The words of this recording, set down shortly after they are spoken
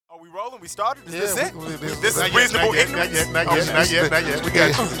we rolling? We started? Is this it? This is reasonable ignorance? Not yet. We got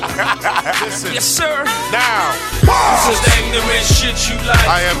you. Listen. Yes, sir. Now. This is the ignorant shit you like.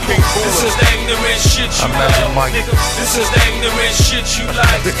 I am King Cooler. This is the ignorant shit you like. Nigga, this is the ignorant shit you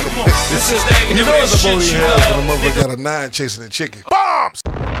like. Come on. This is the ignorant shit you like. When a motherfucker got a 9 chasing a chicken. Bombs.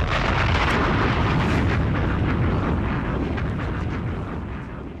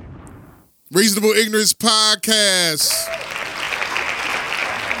 Reasonable Ignorance Podcast.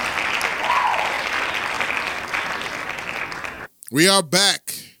 We are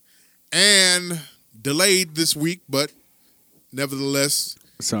back and delayed this week, but nevertheless,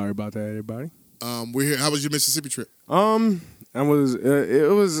 sorry about that, everybody. We're here. How was your Mississippi trip? It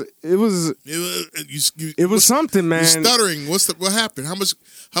was something, man. You're stuttering. What happened? How much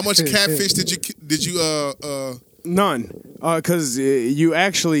catfish did you None, because you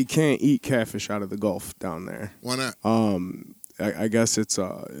actually can't eat catfish out of the Gulf down there. Why not? I guess there's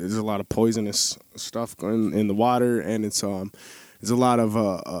a lot of poisonous stuff in the water, and there's a lot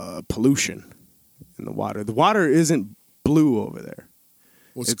of pollution in the water. The water isn't blue over there.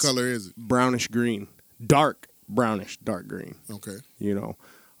 What color is it? Brownish green, dark brownish, dark green. Okay, you know.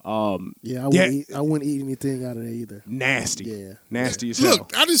 I wouldn't eat anything out of there either. Nasty. Yeah. Nasty as hell.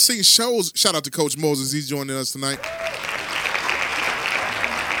 Look, I just seen shows. Shout out to Coach Moses. He's joining us tonight.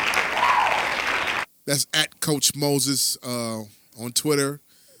 That's at Coach Moses on Twitter.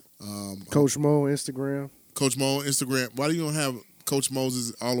 Coach Mo on Instagram. Coach Mo on Instagram. Why do you don't have Coach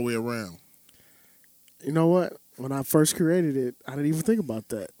Moses all the way around? You know what? When I first created it, I didn't even think about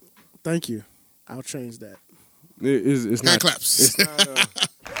that. Thank you. I'll change that. It's not claps.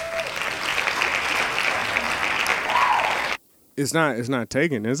 It's not. It's not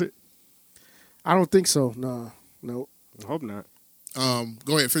taken, is it? I don't think so. No. I hope not.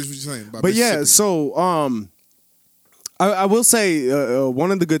 Go ahead, finish what you're saying. About but yeah, Mississippi. so I will say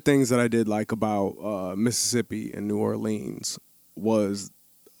one of the good things that I did like about Mississippi and New Orleans was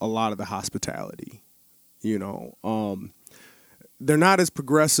a lot of the hospitality. You know, they're not as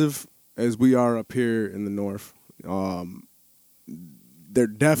progressive as we are up here in the north. They're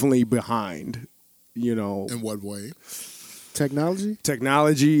definitely behind. You know, in what way?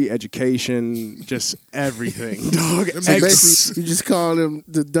 Technology, education, just everything. Dog. Basically, you just call them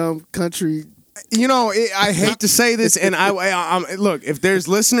the dumb country. You know, I hate to say this, and I look, if there's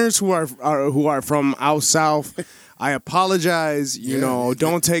listeners who are from out south, I apologize. You know,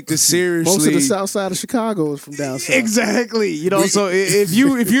 don't take this seriously. Most of the south side of Chicago is from down south. Exactly. You know, so if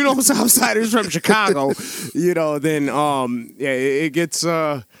you know Southsiders from Chicago, you know, then it gets.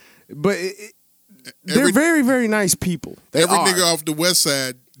 But they're very, very nice people. Every nigga off the west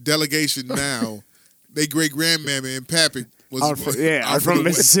side delegation now, they great grandmammy and pappy are from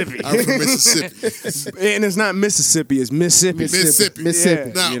Mississippi. I'm from Mississippi, and it's not Mississippi; it's Mississippi.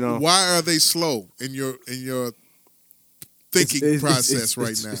 Yeah, now, you know. why are they slow in your thinking process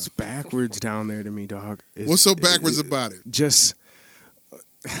right now? It's backwards down there to me, dog. What's so backwards about it? Just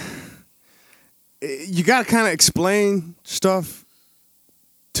you got to kind of explain stuff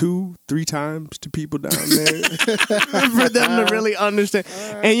 2-3 times to people down there for them to really understand.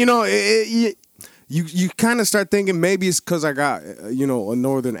 And you know, you kind of start thinking maybe it's because I got a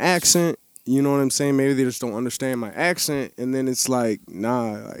northern accent. You know what I'm saying? Maybe they just don't understand my accent, and then it's like,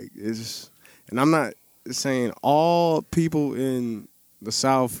 nah, like it's just, and I'm not saying all people in the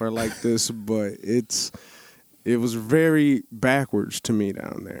South are like this, but it was very backwards to me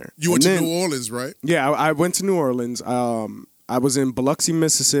down there. You went to New Orleans, right? Yeah, I went to New Orleans. I was in Biloxi,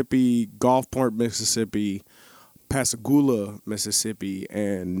 Mississippi, Gulfport, Mississippi, Pascagoula, Mississippi,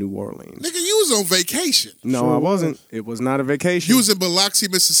 and New Orleans. Nigga, you was on vacation. No, I wasn't. It was not a vacation. You was in Biloxi,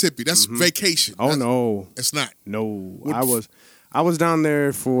 Mississippi. That's vacation. No. It's not. No. I was down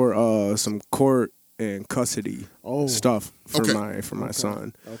there for some court and custody stuff for my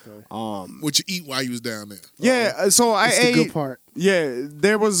son. Okay. What you eat while you was down there? Yeah, so I ate. The good part. Yeah,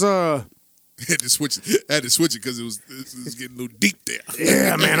 there was I had to switch it because it was getting a little deep there.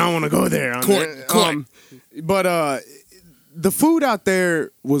 Yeah, man, I want to go there. Court. But the food out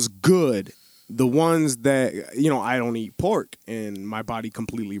there was good. The ones that, I don't eat pork, and my body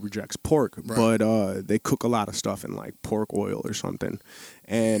completely rejects pork. Right. But they cook a lot of stuff in like pork oil or something,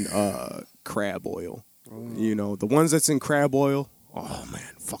 and crab oil. Oh. The ones that's in crab oil. Oh,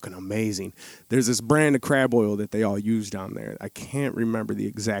 man, fucking amazing. There's this brand of crab oil that they all use down there. I can't remember the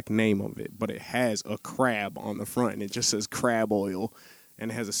exact name of it, but it has a crab on the front, and it just says crab oil, and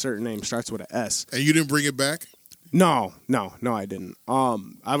it has a certain name, starts with an S. And you didn't bring it back? No, I didn't.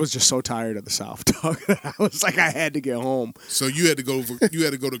 I was just so tired of the South, dog. I was like, I had to get home. So you had to go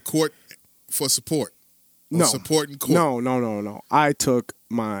to court for support. or supporting court? No. I took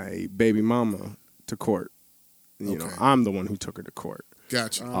my baby mama to court. You know, I'm the one who took her to court.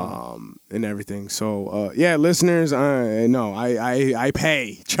 Gotcha. And everything. So, yeah, listeners, I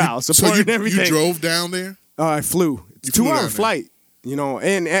pay child support and everything. You drove down there? I flew. It's a 2-hour flight. You know,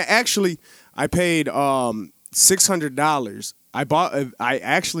 and actually, I paid $600. I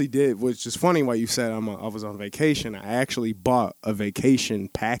actually did, which is funny why you said I was on vacation. I actually bought a vacation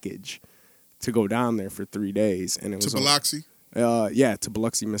package to go down there for 3 days, and it was to Biloxi. Yeah, to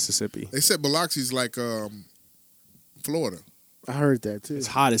Biloxi, Mississippi. They said Biloxi's like Florida. I heard that too. It's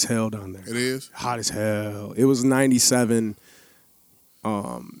hot as hell down there. It is hot as hell. It was 97.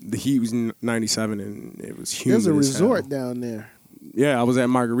 The heat was 97, and it was humid. There's a as resort hell. down there. Yeah, I was at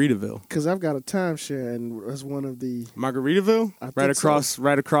Margaritaville. Because I've got a timeshare, and that's one of the Margaritaville,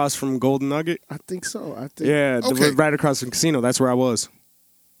 right across from Golden Nugget. I think so. Yeah, right across from the casino. That's where I was.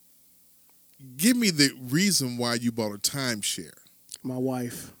 Give me the reason why you bought a timeshare. My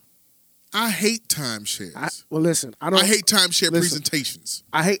wife. I hate timeshares. Well, listen, I hate timeshare presentations.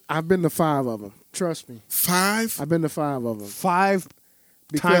 I've been to 5 of them. Trust me. 5? I've been to 5 of them. 5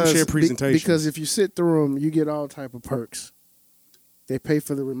 timeshare presentations. Because if you sit through them, you get all type of perks. They pay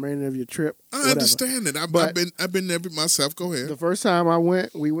for the remainder of your trip. I understand it. I've been there myself. Go ahead. The first time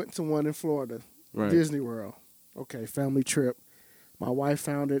we went to one in Florida, right. Disney World. Okay, family trip. My wife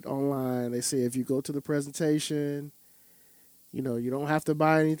found it online. They say if you go to the presentation, you know, you don't have to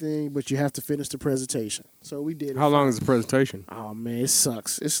buy anything, but you have to finish the presentation. So we did it. How long is the presentation? Oh man, it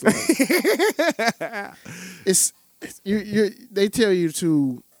sucks. It's like they tell you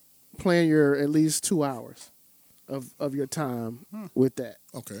to plan your at least 2 hours of your time with that.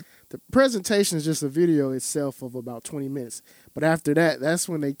 Okay. The presentation is just a video itself of about 20 minutes. But after that, that's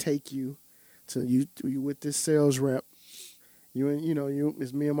when they take you to you with this sales rep.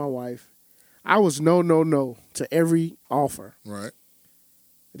 It's me and my wife. I was no to every offer. Right.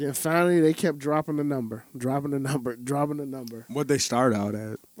 And then finally they kept dropping the number. What'd they start out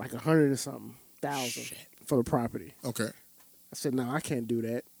at? Like 100 and something thousand for the property. Okay. I said, no, I can't do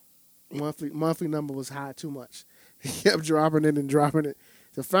that. Monthly number was high too much. He kept dropping it and dropping it.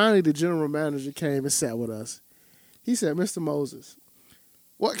 So finally the general manager came and sat with us. He said, Mr. Moses,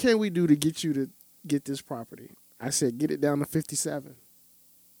 what can we do to get you to get this property? I said, get it down to 57.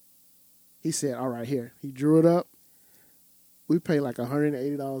 He said, all right, here. He drew it up. We pay like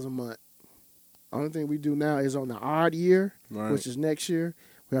 $180 a month. Only thing we do now is on the odd year, which is next year,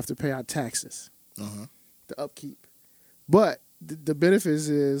 we have to pay our taxes, the upkeep. But the benefits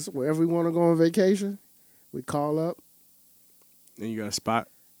is wherever we want to go on vacation, we call up. And you got a spot?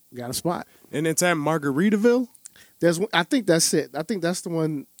 Got a spot. And it's at Margaritaville? I think that's it. I think that's the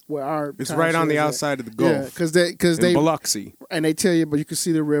one where our it's right on the outside of the Gulf. Yeah, because they Biloxi, and they tell you, but you can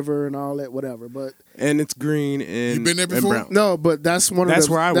see the river and all that, whatever. But and it's green and you been there before? Brown. No, but that's one. That's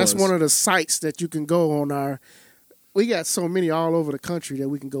where I was. That's one of the sites that you can go on our. We got so many all over the country that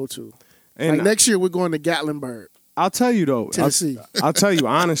we can go to. And like next year we're going to Gatlinburg. I'll tell you though, Tennessee. I'll tell you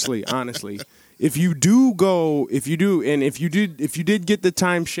honestly, if you did get the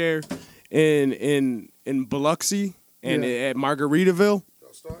timeshare in Biloxi and at Margaritaville.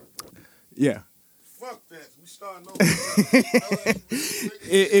 Yeah. Fuck that. We starting over.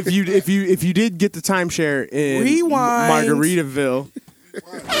 if you did get the timeshare in Margaritaville.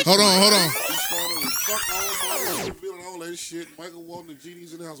 Hold on. Fuck all that shit. Michael Walton and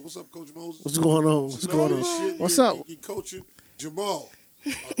GD's in the house. What's up, Coach Moses? What's going on? What's up? You coaching Jamal.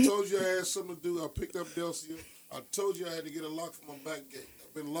 I told you I had something to do. I picked up Delcia. I told you I had to get a lock for my back gate.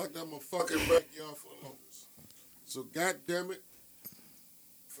 I've been locked out my fucking backyard for the longest. So, goddamn it.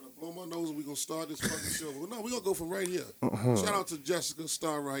 Blow my nose and we're going to start this fucking show. Well, no, we're going to go from right here. Shout out to Jessica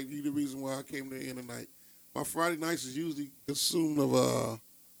Starright. You're the reason why I came there in tonight. My Friday nights is usually consumed of a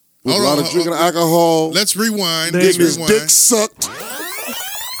lot of drinking alcohol. Let's rewind. Getting his dick sucked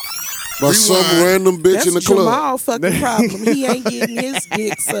by some random bitch in the club. That's Jamal's fucking problem. He ain't getting his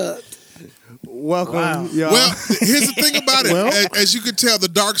dick sucked. Welcome, y'all. Well, here's the thing about it. As you can tell, the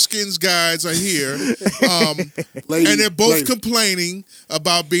dark skins guys are here, and they're both complaining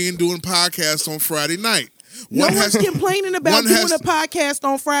about doing podcasts on Friday night. No one's complaining about doing a podcast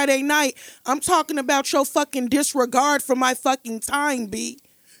on Friday night. I'm talking about your fucking disregard for my fucking time, B.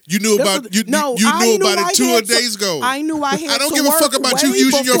 You knew about it 2 days ago. I knew I had to I don't give a fuck about you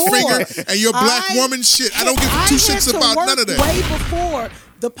using your finger and your black woman shit. I don't give 2 shits about none of that. Way before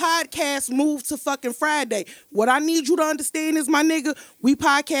the podcast moved to fucking Friday. What I need you to understand is, my nigga, we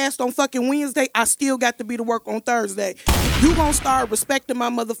podcast on fucking Wednesday. I still got to be to work on Thursday. You gonna start respecting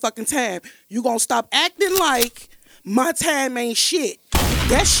my motherfucking time. You gonna stop acting like my time ain't shit.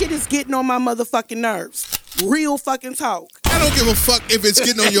 That shit is getting on my motherfucking nerves. Real fucking talk. I don't give a fuck if it's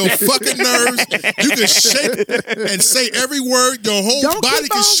getting on your fucking nerves. You can shake and say every word. Your whole Don't body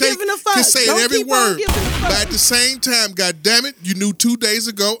keep can on shake, giving a fuck. can say Don't every keep on word. giving a fuck. But at the same time, God damn it, you knew 2 days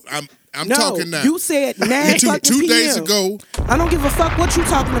ago. I'm No, talking now. you said 9 You fucking 2 days PM. ago. I don't give a fuck what you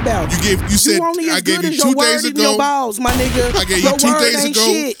talking about. You said only as I gave good you as 2 your days word and ago. your balls, my nigga. I gave Your you 2 word days ain't ago.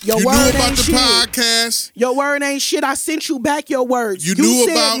 shit. Your you word knew ain't about the shit. podcast. Your word ain't shit. I sent you back your words. You knew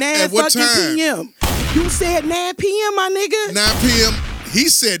said about 9 at what fucking time? PM. You said 9 PM, my nigga. 9 p.m. He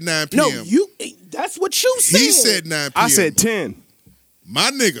said 9 p.m. No, that's what you said. He said 9 p.m. I said 10. My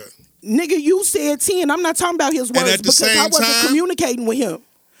nigga. Nigga, you said 10. I'm not talking about his words at the because I same wasn't time, communicating with him.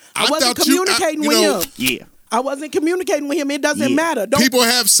 I wasn't thought you- communicating you with know, him. Yeah. I wasn't communicating with him. It doesn't matter. People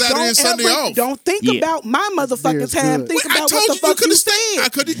have Saturday and Sunday off. Don't think Yeah. about my motherfucking Feels time. good. Think Wait, I about told what the you fuck could you have stayed.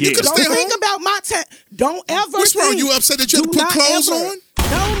 said. You could Don't stay think home. about my time. Don't ever What's wrong? think. You upset that you had to Do put not clothes ever- on?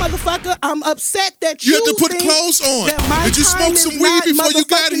 No, motherfucker. I'm upset that You had to put think clothes on. that my Did you time smoke is some weed not before you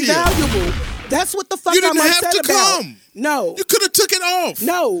got motherfucking here? Valuable. That's what the fuck You didn't I'm have upset to about. come. No. You could have took it off.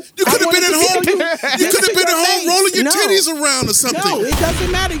 No. You I could have been at wanted to home. tell You this could have to been at your home face. rolling your No. titties around or something. No, it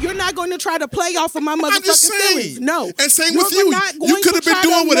doesn't matter. You're not going to try to play off of my motherfucking just saying. feelings. No. And same You're with you. not You going could have to been try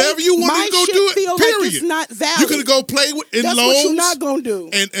doing to whatever make you wanted my to go shit do it. feel Period. like it's not valid. You could have go play in That's Lowe's. what you're not going to do.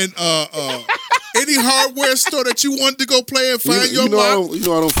 And any hardware store that you wanted to go play and find your you know lock. I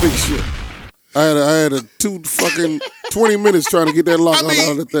don't fix shit. I had a 20 minutes trying to get that lock I mean,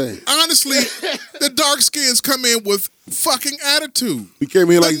 out of the thing. honestly, the dark skins come in with fucking attitude. We came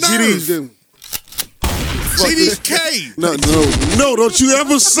here like the GDs. nerve. Then. CDK. No, don't you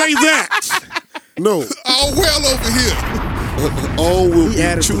ever say that. No. All well over here. All will He be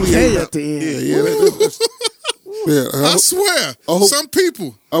added truly the K ain't at the end. Yeah. I swear. hope- Some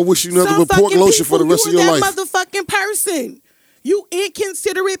people. I wish you nothing Some but pork fucking lotion for the people, rest of your you life. that motherfucking person. You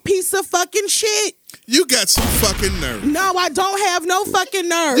inconsiderate piece of fucking shit. You got some fucking nerve. No, I don't have no fucking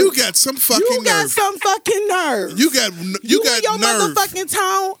nerve. You got some fucking You got nerve. some fucking nerve. You got and your nerve. motherfucking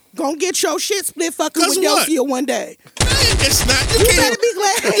town gonna get your shit split fucking 'Cause with what? Delphia one day. It's not. You better be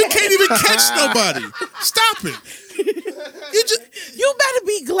glad. You can't even catch nobody. Stop it. You better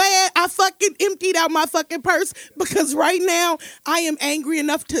be glad I fucking emptied out my fucking purse because right now I am angry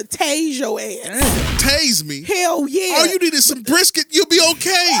enough to tase your ass. Tase me. Hell yeah. All you need is some brisket. You'll be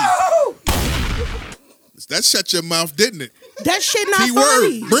okay. Woo! That shut your mouth, didn't it? That shit not Key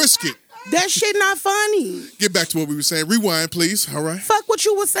funny. word, brisket. That shit not funny. Get back to what we were saying. Rewind, please. All right. Fuck what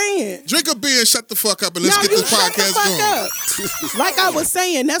you were saying. Drink a beer and shut the fuck up and let's No, get you this shut the podcast fuck going. up. Like I was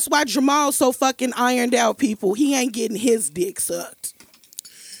saying, that's why Jamal's so fucking ironed out, people. He ain't getting his dick sucked.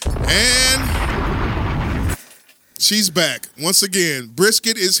 And she's back. Once again,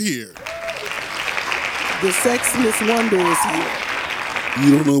 brisket is here. The sexiness wonder is here.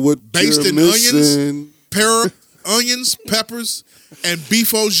 You don't know what Based you're in missing. onions, peppers, and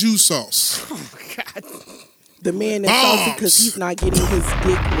beef au jus sauce. The man that's salty because he's not getting his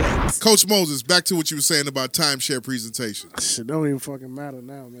dick wet. Coach Moses, back to what you were saying about timeshare presentations. Shit don't even fucking matter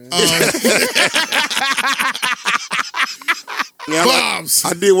now, man. Yeah, Bombs.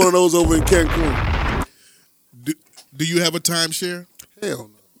 I did one of those over in Cancun. Do you have a timeshare? Hell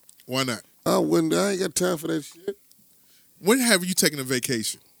no. Why not? I ain't got time for that shit. When have you taken a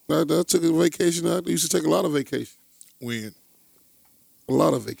vacation? I took a vacation. I used to take a lot of vacations. When? A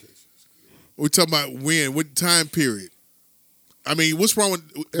lot of vacations. We're talking about when? What time period? I mean, what's wrong with...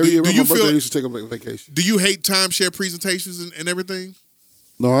 Every year do around you my birthday, I feel? used to take a vacation. Do you hate timeshare presentations and everything?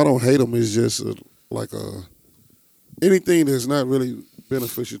 No, I don't hate them. It's just anything that's not really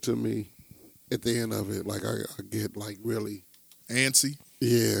beneficial to me at the end of it. Like, I get, like, really... Antsy?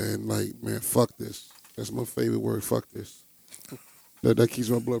 Yeah, and like, man, fuck this. That's my favorite word, fuck this. That keeps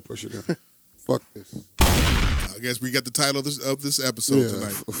my blood pressure down. Fuck this. I guess we got the title of this episode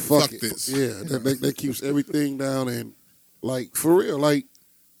tonight. Fuck this. Yeah, that keeps everything down. And, like, for real, like,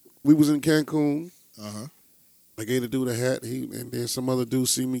 we was in Cancun. Uh-huh. I gave the dude a hat, and then some other dude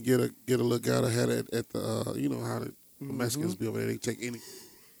see me get a little guy a hat at the, you know how the Mexicans be over there. They take anything.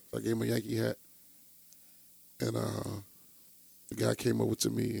 So I gave him a Yankee hat. And the guy came over to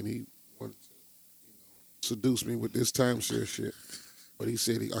me, and he wanted to seduce me with this timeshare shit. But he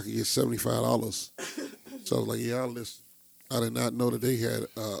said I could get $75. So I was like, yeah, I'll listen. I did not know that they had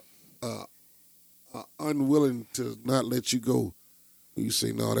unwilling to not let you go. You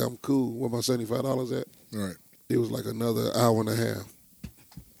say, no, I'm cool. Where my $75 at? Right. It was like another hour and a half.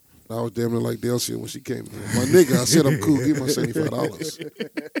 I was damn near like Delcia when she came here. My nigga, I said, I'm cool. Give my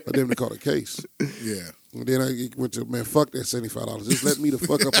 $75. I damn near caught a case. Yeah. And then I went to, man, fuck that $75. Just let me the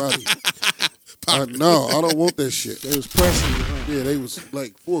fuck up out of here. No, I don't want that shit. They was pressing you, huh? Yeah, they was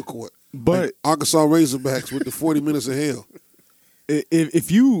like full court. But like Arkansas Razorbacks with the 40 minutes of hell.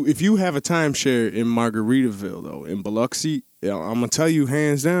 If you have a timeshare in Margaritaville though, in Biloxi, I'm gonna tell you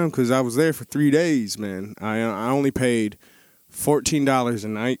hands down because I was there for 3 days, man. I only paid $14 a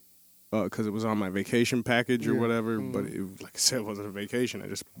night because it was on my vacation package or whatever. But like I said, it wasn't a vacation. It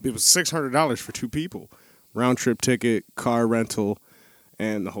was $600 for 2 people, round trip ticket, car rental,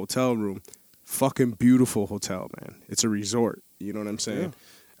 and the hotel room. Fucking beautiful hotel, man. It's a resort. You know what I'm saying?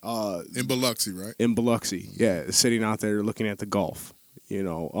 Yeah. In Biloxi, right? In Biloxi, yeah. Sitting out there looking at the Gulf, you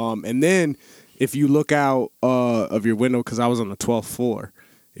know. And then if you look out of your window, because I was on the 12th floor,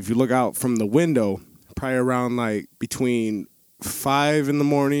 if you look out from the window, probably around like between 5 in the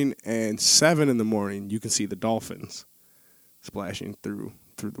morning and 7 in the morning, you can see the dolphins splashing through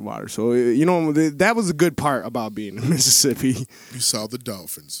the water. So, you know, that was a good part about being in Mississippi. You saw the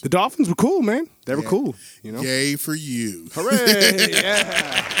dolphins. The dolphins were cool, man. They were cool, you know. Yay for you. Hooray,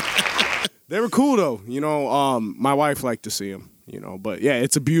 yeah. They were cool, though. You know, my wife liked to see them, you know. But, yeah,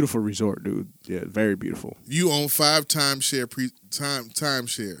 it's a beautiful resort, dude. Yeah, very beautiful. You own 5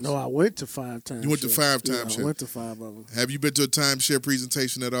 timeshares. No, I went to 5 timeshares. You went to 5 timeshares? I went to 5 of them. Have you been to a timeshare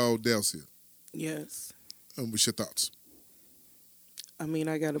presentation at all, Delcia? Yes. What's your thoughts? I mean,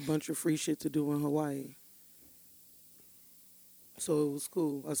 I got a bunch of free shit to do in Hawaii. So it was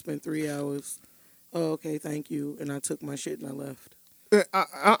cool. I spent 3 hours. Oh, okay, thank you. And I took my shit and I left.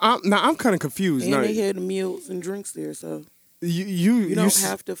 Now, I'm kind of confused. And they had meals and drinks there, so you don't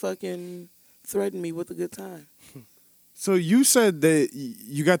have to fucking threaten me with a good time. So you said that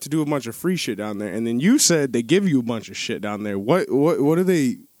you got to do a bunch of free shit down there, and then you said they give you a bunch of shit down there. What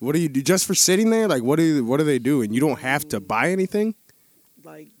do you do just for sitting there? Like, what do they do? And you don't have to buy anything?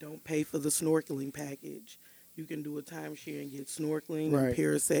 Like, don't pay for the snorkeling package. You can do a timeshare and get snorkeling and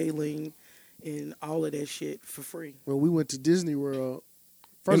parasailing and all of that shit for free. Well, we went to Disney World.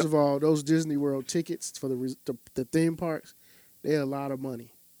 First of all, those Disney World tickets for the theme parks, they're a lot of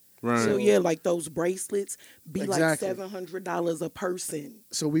money. Right. So, yeah, like those bracelets be like $700 a person.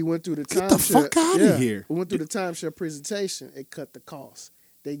 So we went through the timeshare. Get the fuck out of here. We went through the timeshare presentation. It cut the cost.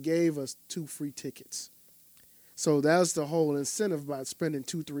 They gave us 2 free tickets. So that's the whole incentive about spending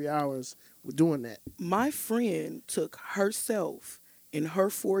 2-3 hours with doing that. My friend took herself and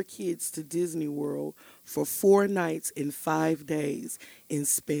her 4 kids to Disney World for 4 nights and 5 days and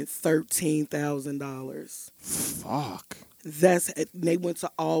spent $13,000. Fuck. They went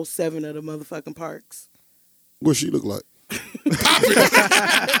to all 7 of the motherfucking parks. What she look like?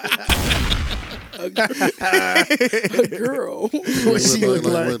 A girl. What she look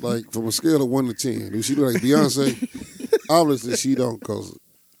like? Like from a scale of 1 to 10, do she look like Beyonce? Obviously, she don't, because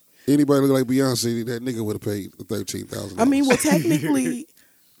anybody look like Beyonce, that nigga would have paid $13,000. I mean, well, technically,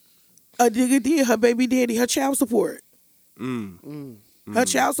 a nigga did her baby daddy her child support. Her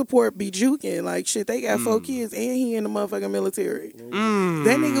child support be juking. Like, shit, they got 4 kids and he in the motherfucking military.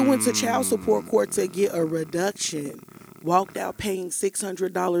 That nigga went to child support court to get a reduction. Walked out paying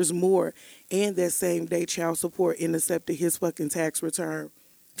 $600 more. And that same day, child support intercepted his fucking tax return.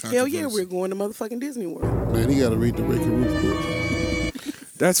 Hell yeah, we're going to motherfucking Disney World. Man, he got to read the Ray Caruth book.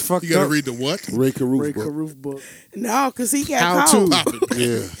 That's fucked up. You got to read the what? Ray Caruth Ray book. Caruth book. No, because he got caught.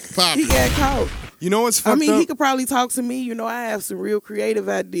 Yeah. He got caught. You know what's fucked up? I mean, he could probably talk to me. You know, I have some real creative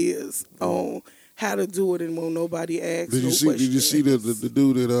ideas on how to do it and won't nobody ask. Did you see the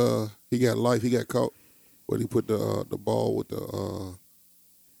dude that he got life? He got caught when he put the ball with the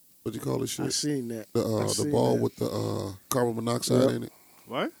what you call this shit? I seen that. The ball with the carbon monoxide in it.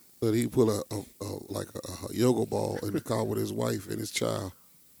 What? That he put a yoga ball in the car with his wife and his child,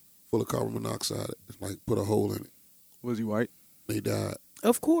 full of carbon monoxide. Like put a hole in it. Was he white? They died.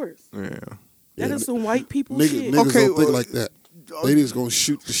 Of course. Yeah. That is some white people Niggas shit. don't think like that. They just gonna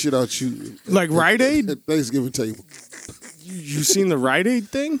shoot the shit out you. Like Rite Aid? At Thanksgiving table. You seen the Rite Aid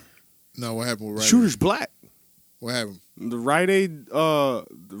thing? No, what happened with Rite Aid? Shooter's black. What happened? The Rite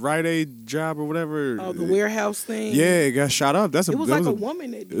Aid job or whatever. Oh, the warehouse thing. Yeah, it got shot up. It was like a woman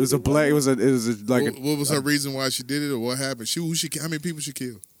that did it. It was a black. It was like. What was her reason why she did it, or what happened? How many people she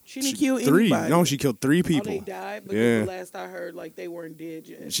killed? She didn't kill 3. anybody. No, she killed 3 people. Oh, they died. But Yeah. the last I heard, like they weren't dead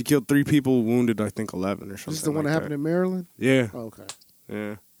yet. She killed 3 people, wounded I think 11 or something. This is the one that happened in Maryland? Yeah. Oh, okay.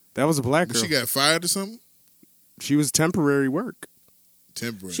 Yeah. That was a black girl. She got fired or something? She was temporary work.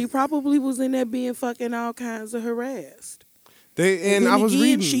 Temporary. She probably was in there being fucking all kinds of harassed. I was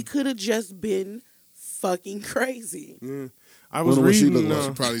reading. She could have just been fucking crazy. Yeah. I was reading. She look like?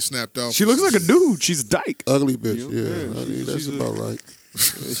 She probably snapped off. She looks like a dude. She's a dyke. Ugly bitch. Yeah, I mean, that's about right.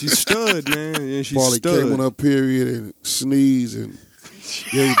 She's stud, man. Yeah, she's Probably stud. came on her period and sneezed and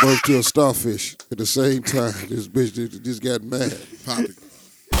gave birth to a starfish at the same time. This bitch just got mad. Poppy.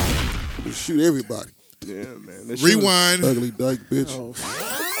 We shoot everybody. Yeah, man. Rewind. Ugly dyke, bitch. Oh,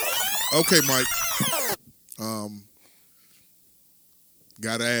 Okay, Mike.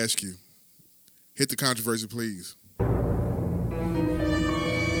 Gotta ask you. Hit the controversy, please.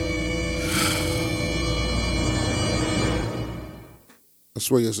 I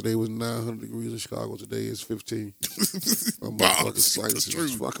swear yesterday was 900 degrees in Chicago. Today is 15. My motherfucking sinus is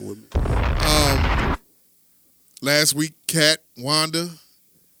just fucking with me. Last week, Kat, Wanda,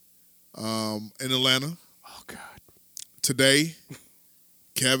 in Atlanta. Oh God. Today,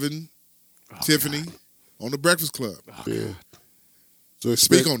 Kevin, Tiffany, on the Breakfast Club. Yeah. So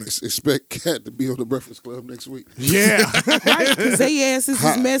Speak on it. Expect Kat to be on the Breakfast Club next week. Yeah. Right, because they asses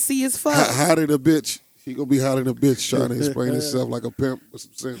is messy as fuck. Hot in a bitch. He gonna be hot in a bitch trying to explain himself like a pimp with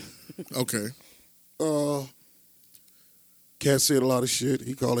some sense. Okay. Kat said a lot of shit.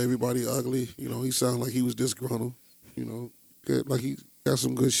 He called everybody ugly. You know, he sounded like he was disgruntled. You know, like he got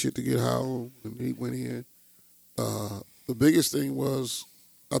some good shit to get high on, and he went in. The biggest thing was,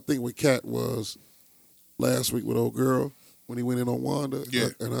 I think, with Kat was last week with old girl when he went in on Wanda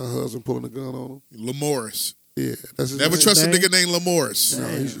and her husband pulling the gun on him. Lamorris. Yeah, that's his Never name. trust a nigga named Lamorris. No,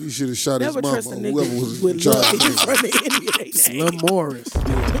 he should have shot Never his mama. trust a Whoever nigga was with in charge. love in front of any of their name. Lil Morris.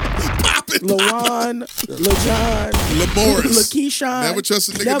 LaJuan, LaJohn, Lamorris. LaKeyshawn. Never trust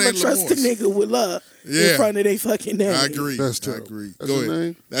a nigga Never named trust a Lamorris. nigga with love Yeah. in front of their fucking name. I agree. That's I terrible. agree. That's Go his ahead.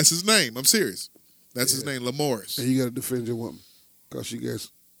 name? That's his name. I'm serious. That's his name, Lamorris. And you got to defend your woman because she got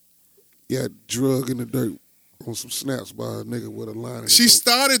drug in the dirt on some snaps by a nigga with a line. She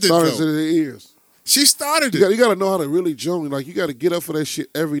started it, started though. in her ears. She started You it. got to know how to really join. Like, you got to get up for that shit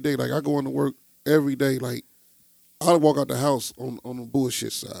every day. Like, I go into work every day. Like, I walk out the house on the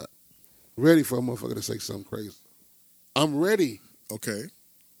bullshit side, ready for a motherfucker to say something crazy. I'm ready. Okay.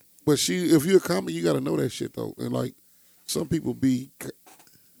 But if you're a comic, you got to know that shit, though. And, like, some people get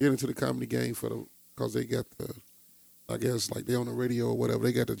into the comedy game because they got the, I guess, like, they on the radio or whatever.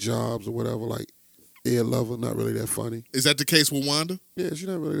 They got the jobs or whatever. Like, Ed Lover, not really that funny. Is that the case with Wanda? Yeah, she's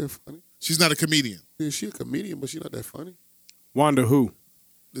not really that funny. She's not a comedian. Yeah, she a comedian, but she's not that funny. Wanda who?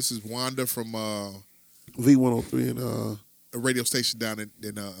 This is Wanda from V103 in a radio station down in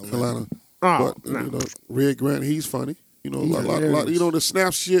Atlanta. Atlanta. Oh, But, you know, Red Grant, he's funny. You know, a lot, you know, the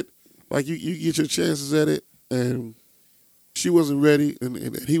snap shit, like, you get your chances at it, and she wasn't ready, and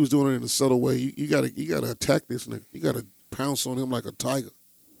he was doing it in a subtle way. You gotta attack this nigga. You gotta pounce on him like a tiger.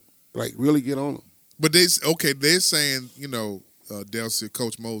 Like, really get on him. But they're saying, you know, Delcy,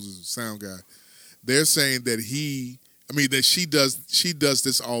 Coach Moses, sound guy, they're saying that that she does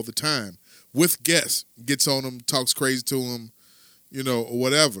this all the time with guests, gets on them, talks crazy to them, you know, or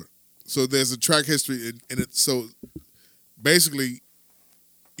whatever. So there's a track history, and so basically,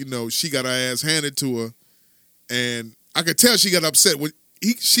 you know, she got her ass handed to her, and I could tell she got upset when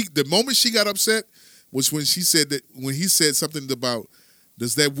the moment she got upset was when he said something about,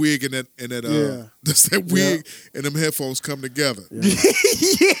 does that wig and does that wig and them headphones come together?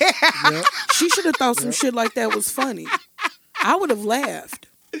 Yeah. She should have thought some shit like that was funny. I would have laughed.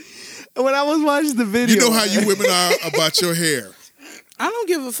 When I was watching the video, You know how you women are about your hair. I don't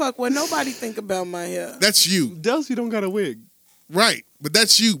give a fuck what nobody think about my hair. That's you. Delcy don't got a wig. Right. But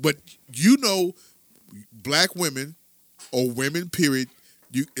that's you. But you know, black women or women, period,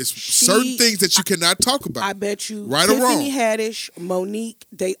 it's certain things that you cannot talk about. I bet you Right or Tiffany wrong. Haddish, Monique,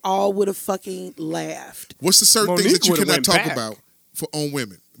 they all would have fucking laughed. What's the certain things Monique that you would've cannot went talk back. about on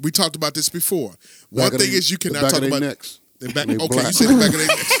women? We talked about this before. Back One of thing they- is you the cannot back talk of they about necks. the back. They Okay, black. you said the back of their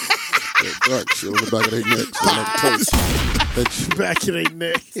necks. Dark shit on the back of their necks. So like toast. That Back in their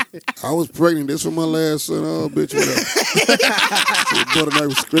neck. I was pregnant. This was my last son. Oh, bitch, whatever. Butter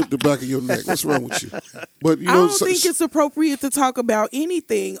knife scrape the back of your neck. What's wrong with you? But you I know, don't think it's appropriate to talk about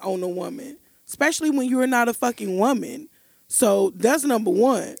anything on a woman, especially when you're not a fucking woman. So that's number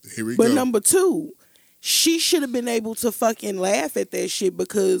one. Here we but go. number two, she should have been able to fucking laugh at that shit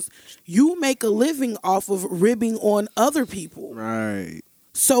because you make a living off of ribbing on other people. Right.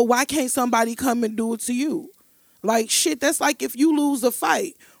 So why can't somebody come and do it to you? Like, shit, that's like if you lose a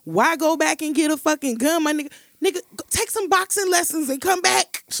fight. Why go back and get a fucking gun, my nigga? Nigga, take some boxing lessons and come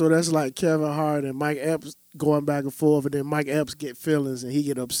back. So that's like Kevin Hart and Mike Epps going back and forth, and then Mike Epps get feelings and he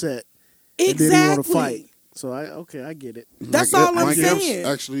get upset. And then he want to fight. Exactly. So I get it. That's all I'm Mike Epps saying.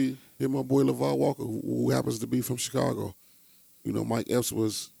 actually hit my boy LeVar Walker, who happens to be from Chicago. You know, Mike Epps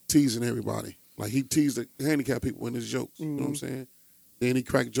was teasing everybody. Like, he teased the handicapped people in his jokes. You know what I'm saying? Then he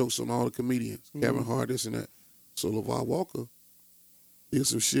cracked jokes on all the comedians. Kevin Hart, this and that. So LeVar Walker did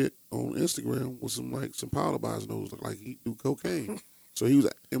some shit on Instagram with some powder by his nose, like he do cocaine. So he was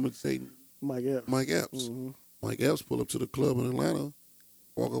imitating Mike Epps. Mike Epps. Mike Epps pulled up to the club in Atlanta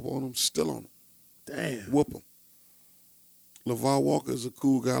walk up on him, still on him. Damn. Whoop him. LeVar Walker is a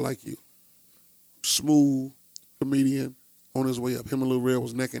cool guy like you. Smooth comedian on his way up. Him and Lil Rel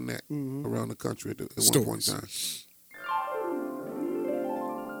was neck and neck around the country at one point in time.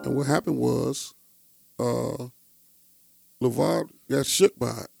 And what happened was, LeVar got shook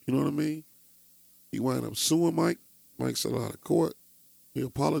by it. You know what I mean? He wound up suing Mike. Mike settled out of court. He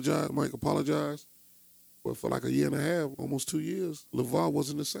apologized. Mike apologized. But for like a year and a half, almost 2 years, LeVar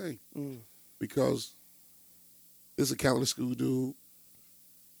wasn't the same. Because this is a Catholic school dude,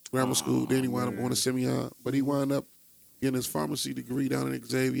 grammar school. Then he wound up going to Simeon. But he wound up getting his pharmacy degree down in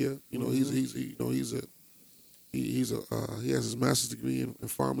Xavier. You know, he has his master's degree in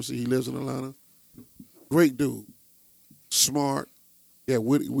pharmacy. He lives in Atlanta. Great dude, smart. Yeah,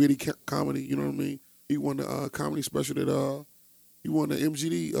 witty comedy. You know what I mean? He won the comedy special that he won the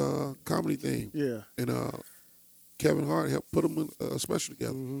MGD comedy thing. Yeah. And Kevin Hart helped put him in a special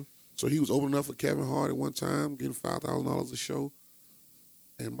together. So he was opening up for Kevin Hart at one time, getting $5,000 a show.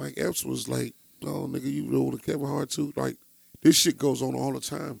 And Mike Epps was like, "No, nigga, you know the Kevin Hart too." Like, this shit goes on all the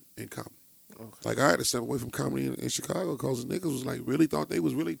time in comedy. Okay. Like, I had to step away from comedy in Chicago because the niggas was like really thought they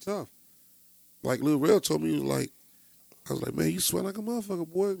was really tough. Like Lil Rel told me, he was like, I was like, "Man, you sweat like a motherfucker,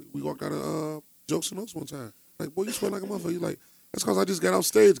 boy." We walked out of Jokes and Notes one time. Like, "Boy, you sweat like a motherfucker." He's like, "That's because I just got off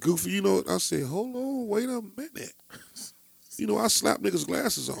stage, goofy." You know, I said, "Hold on, wait a minute." You know, I slap niggas'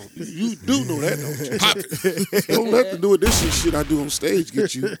 glasses on. You do know that, don't you? Don't let the do it. This shit I do on stage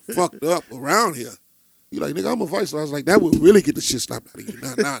get you fucked up around here. You like, nigga, I'm a vice. So I was like, that would really get the shit slapped out of you.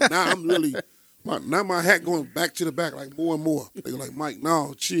 Now I'm really, now my hat going back to the back like more and more. They were like, "Mike,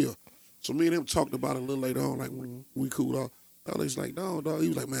 no, chill." So me and him talked about it a little later on, like when we cooled off. I was like, "No, dog." He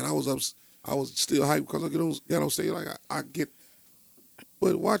was like, "Man, I was still hyped because I got on stage. Like I get,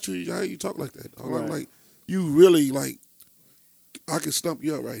 but watch you how you talk like that, dog." Right. I'm like, you really like. I could stump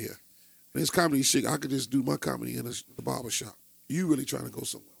you up right here. And this comedy shit, I could just do my comedy in the barber shop. You really trying to go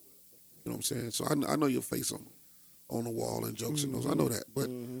somewhere. You know what I'm saying? So I know your face on the wall and Jokes and Those. I know that. But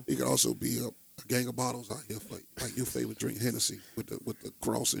it could also be a gang of bottles out here for like your favorite drink, Hennessy, with the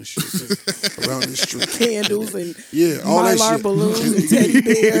cross and shit around this street. Candles and all that Mylar shit. balloons and teddy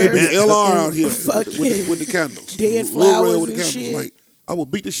bears. And LR out here with the candles. Dead flowers with the and candles. shit. Like, I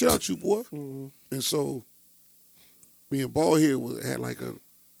would beat the shit out you, boy. And so me and Baldhead had like a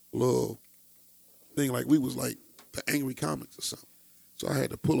little thing, like we was like the angry comics or something. So I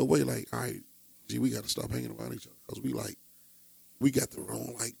had to pull away, like, all right, gee, we got to stop hanging around each other because we got the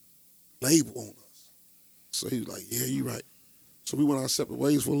wrong like label on us. So he was like, "Yeah, you right." So we went our separate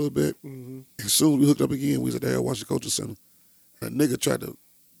ways for a little bit. And soon we hooked up again. We was at the Air Washington Culture Center. And a nigga tried to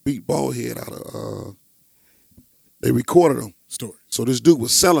beat Baldhead out of. They recorded him. Story. So this dude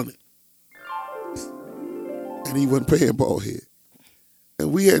was selling it. And he wasn't paying Baldhead.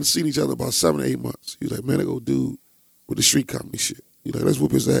 And we hadn't seen each other about 7 or 8 months. He was like, "Man, they go dude with the street comedy shit. He's like, let's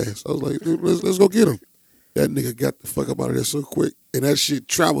whoop his ass." I was like, let's go get him. That nigga got the fuck up out of there so quick. And that shit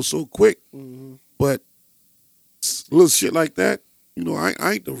traveled so quick. But little shit like that, you know, I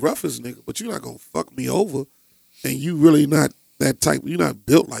ain't the roughest nigga, but you're not going to fuck me over. And you really not that type. You're not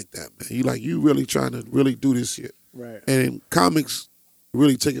built like that, man. You really trying to really do this shit. Right. And comics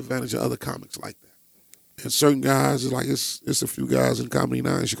really take advantage of other comics like that. And certain guys, it's a few guys in comedy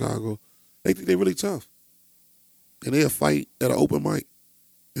now in Chicago, they think they're really tough. And they'll fight at an open mic,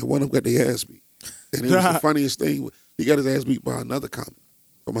 and one of them got their ass beat. And it was the funniest thing. He got his ass beat by another comic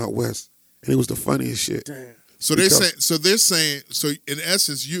from out west, and it was the funniest shit. Damn. So they're saying. So in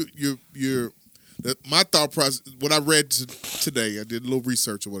essence, you're. My thought process. What I read today, I did a little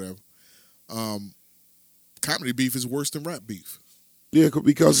research or whatever. Comedy beef is worse than rap beef. Yeah,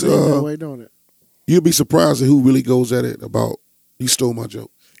 because that way, don't it? You'd be surprised at who really goes at it about "you stole my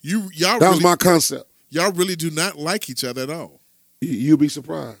joke." Y'all that was my concept. Y'all really do not like each other at all. You'll be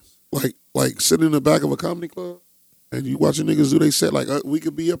surprised. Like sitting in the back of a comedy club and you watching niggas do they set, like we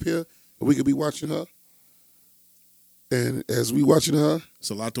could be up here and we could be watching her. And as we watching her, it's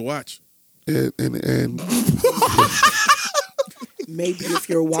a lot to watch. And maybe if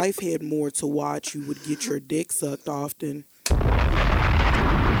your wife had more to watch, you would get your dick sucked often.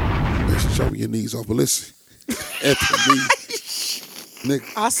 Show me your knees off, but listen. At the knee.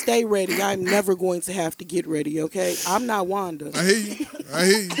 Nigga. I stay ready. I'm never going to have to get ready, okay? I'm not Wanda. I hear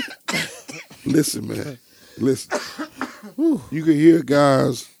you. Listen, man. Listen. You can hear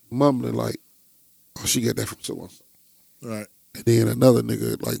guys mumbling like, "Oh, she got that from so-and-so." Right. And then another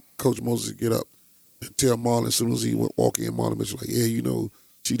nigga, like Coach Moses, get up and tell Marlon as soon as he walk in, Marlon Mitchell, like, "Yeah, you know,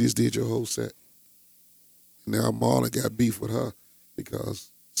 she just did your whole set." Now Marlon got beef with her because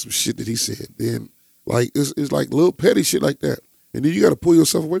some shit that he said. Then, like, it's like little petty shit like that. And then you got to pull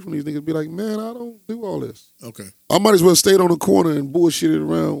yourself away from these niggas and be like, man, I don't do all this. Okay. I might as well stayed on the corner and bullshitted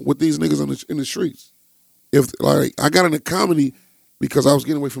around with these niggas in the streets. If like I got into comedy because I was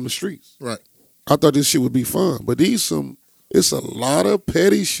getting away from the streets. Right. I thought this shit would be fun. But it's a lot of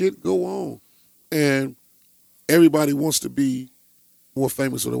petty shit go on. And everybody wants to be more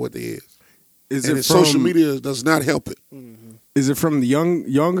famous than what they is. Social media does not help it. Is it from the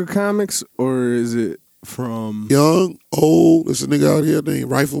younger comics or is it from young, old? There's a nigga out here named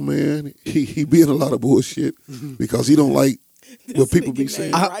Rifleman. He be in a lot of bullshit because he don't like what people be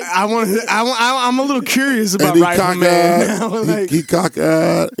saying. I'm a little curious about and Rifleman now. He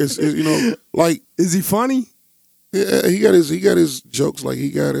cockeyed. Is he funny? Yeah, he got his jokes. Like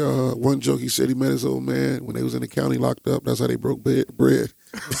he got one joke. He said he met his old man when they was in the county locked up. That's how they broke bread.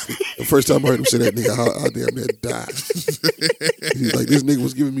 The first time I heard him say that, nigga, I damn near died. He's like, this nigga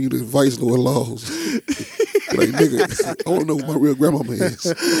was giving me the advice, Lord Laws. Like, nigga, I don't know who my real grandmama is.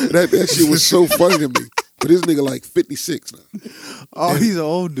 That shit was so funny to me. But this nigga like 56 now. Oh, he's an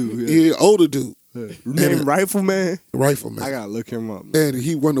old dude. Yeah, older dude. Named Rifleman? Rifleman. I gotta look him up. Man. And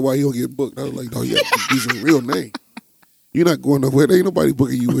he wondered why he don't get booked. I was like, no, yeah, he's a real name. You're not going nowhere. There ain't nobody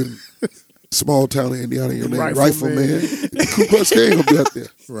booking you in small town in Indiana. Your name Rifleman. Ku Klux Klan gonna be out there.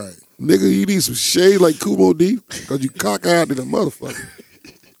 Right. Nigga, you need some shade like Kumo D because you cockeyed to the motherfucker.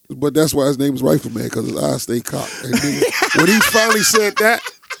 But that's why his name is Rifleman, because his eyes stay cocked. And nigga, when he finally said that,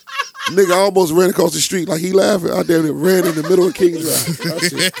 nigga almost ran across the street like he laughing. I damn it ran in the middle of King Drive. I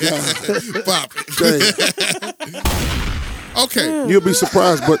said, God. Okay. You'll be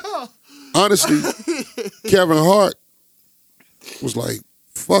surprised, but honestly, Kevin Hart was like,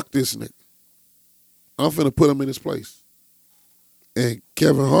 fuck this nigga. I'm finna put him in his place. And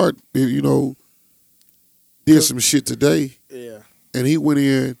Kevin Hart, you know, did some shit today. Yeah. And he went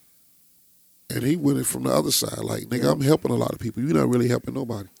in from the other side. Like, nigga, I'm helping a lot of people. You're not really helping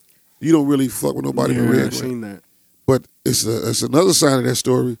nobody. You don't really fuck with nobody in the red. I've seen that. But it's another side of that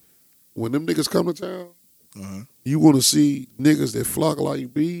story. When them niggas come to town, you want to see niggas that flock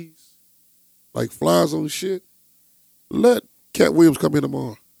like bees, like flies on shit. Let Cat Williams come in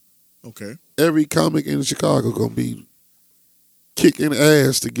tomorrow. Okay. Every comic in Chicago gonna be kicking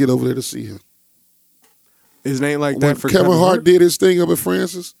ass to get over there to see him. His name like When that for Kevin Hart did his thing up at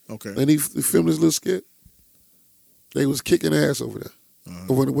Francis, Okay. and he filmed his little skit, they was kicking ass over there.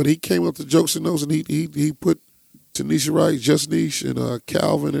 But when he came up to Jokes and Nose and he put Tanisha Wright, Just Niche, and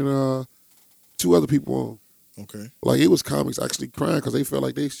Calvin and two other people on. Okay. Like, it was comics actually crying because they felt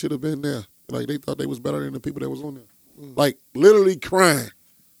like they should have been there. Like, they thought they was better than the people that was on there. Like, literally crying.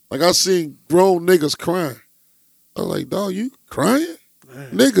 Like, I seen grown niggas crying. I was like, dog, you crying?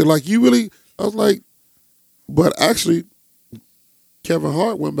 Nigga, like, you really? I was like, but actually, Kevin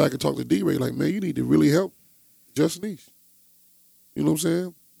Hart went back and talked to D-Ray, like, man, you need to really help Just Niche. You know what I'm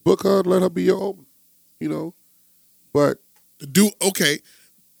saying? Book her, let her be your opener. You know? But Okay.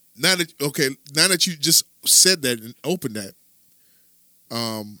 Now that you just said that and opened that,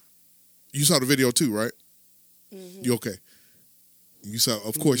 you saw the video too, right? Mm-hmm. You okay? You saw,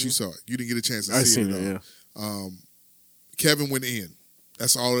 of course, you saw it. You didn't get a chance to see it. I seen it. Yeah. Kevin went in.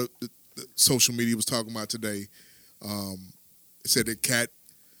 That's all the social media was talking about today. It said that Cat.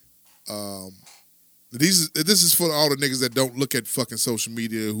 This is for all the niggas that don't look at fucking social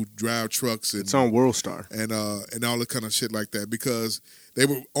media, who drive trucks and It's on World Star. and all the kind of shit like that, because they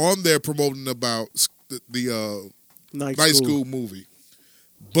were on there promoting about the Night Night School. School movie,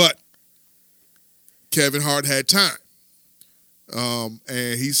 but Kevin Hart had time, and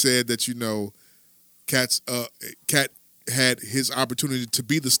he said that Cat had his opportunity to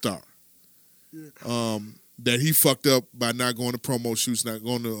be the star. That he fucked up by not going to promo shoots, not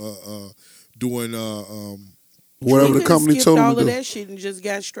going to doing whatever the He company skipped told him all to of do. that shit and just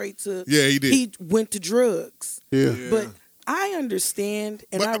got straight to. Yeah, he did. He went to drugs. Yeah. But I understand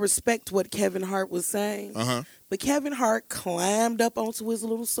and But- I respect what Kevin Hart was saying. Uh-huh. But Kevin Hart climbed up onto his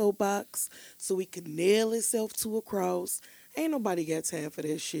little soapbox so he could nail himself to a cross. Ain't nobody got time for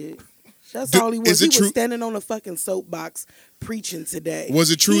that shit. That's all he was. Is He it was true? standing on a fucking soapbox preaching today. Was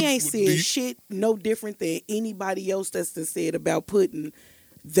it true? He ain't Do said you- shit no different than anybody else that's been said about putting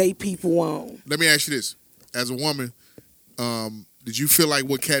they people on. Let me ask you this: as a woman, did you feel like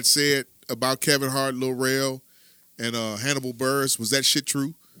what Cat said about Kevin Hart, Lil Rel, and Hannibal Buress, was that shit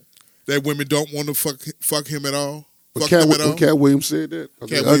true? That women don't want to fuck him at all? But Fuck Cat, them at all? when Cat Williams said that, Cat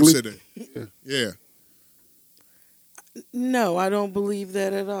they Williams ugly. said that. Yeah. No, I don't believe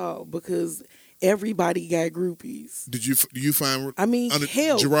that at all because everybody got groupies. Do you find? I mean, under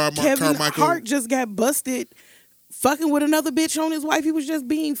hell, Gerard Kevin Carmichael? Hart just got busted fucking with another bitch on his wife. He was just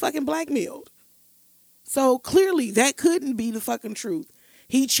being fucking blackmailed. So clearly that couldn't be the fucking truth.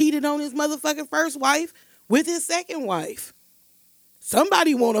 He cheated on his motherfucking first wife with his second wife.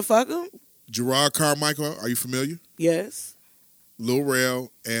 Somebody want to fuck him. Gerard Carmichael, are you familiar? Yes. Lil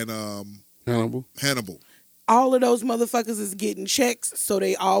Rel and Hannibal. All of those motherfuckers is getting checks, so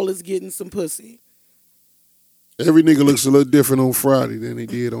they all is getting some pussy. Every nigga looks a little different on Friday than he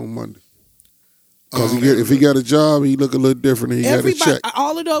did on Monday. Because if he got a job, he look a little different than he got a check.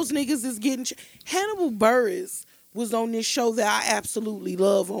 All of those niggas is getting Hannibal Buress was on this show that I absolutely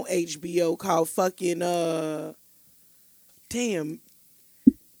love on HBO called fucking damn.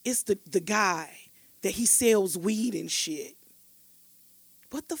 It's the guy that he sells weed and shit.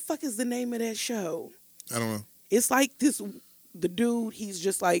 What the fuck is the name of that show? I don't know. It's like the dude, he's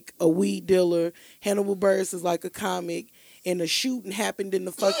just like a weed dealer. Hannibal Buress is like a comic. And the shooting happened in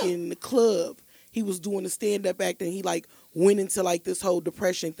the fucking club. He was doing a stand-up act and he like went into like this whole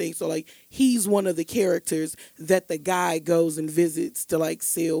depression thing. So like he's one of the characters that the guy goes and visits to like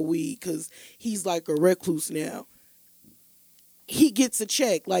sell weed because he's like a recluse now. He gets a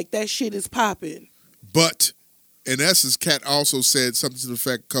check. Like that shit is popping. But in essence, Cat also said something to the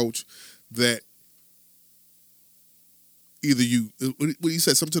effect, Coach, that either he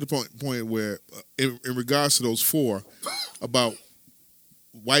said something to the point where in regards to those four about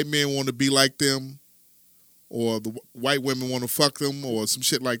white men want to be like them, or the white women want to fuck them, or some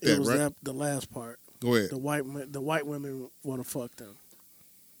shit like that, right? The last part. Go ahead. The white women want to fuck them.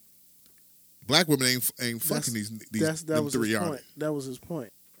 Black women ain't fucking these that was three, his are point. That was his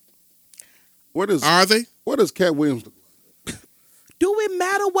point. Are they? What does Cat Williams look like? Do it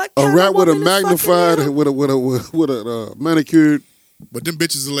matter what A kind rat of with a woman is magnified, fucking him? with a manicured. But them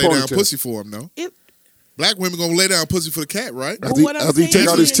bitches will lay down Ponytail. pussy for him, though. Black women gonna lay down pussy for the cat, right? After he take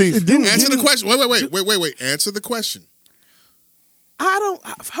out his teeth. Answer the question. Wait. Answer the question.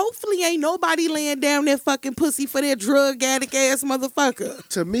 Hopefully ain't nobody laying down that fucking pussy for that drug addict ass motherfucker.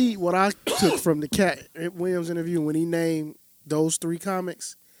 To me, what I took from the Cat Williams interview when he named those three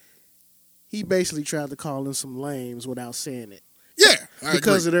comics, he basically tried to call them some lames without saying it. Yeah,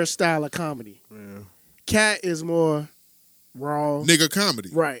 because of their style of comedy. Yeah. Cat is more raw. Nigga comedy.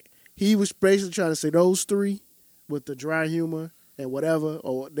 Right. He was basically trying to say those three with the dry humor and whatever,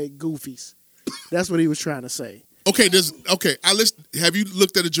 or they goofies. That's what he was trying to say. Okay, have you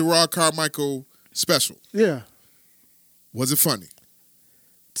looked at a Gerard Carmichael special? Yeah. Was it funny?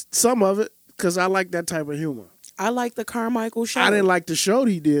 Some of it, because I like that type of humor. I like the Carmichael show. I didn't like the show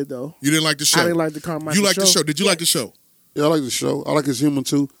he did, though. You didn't like the show? I didn't like the Carmichael show. You liked the show. Did you like the show? Yeah, I like the show. I like his humor,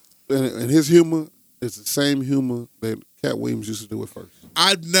 too. And his humor is the same humor that Cat Williams used to do at first.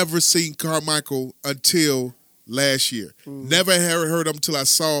 I'd never seen Carmichael until last year. Mm-hmm. Never heard him until I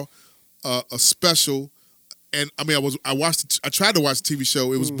saw a special. And I mean, I tried to watch the TV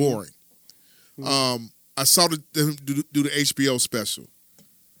show. It was boring. Mm-hmm. I saw them do the HBO special.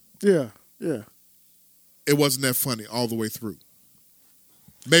 Yeah. It wasn't that funny all the way through.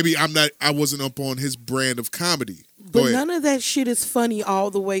 Maybe I wasn't up on his brand of comedy. But none of that shit is funny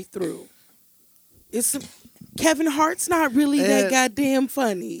all the way through. Kevin Hart's not really that goddamn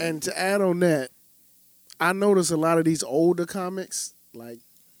funny. And to add on that, I notice a lot of these older comics, like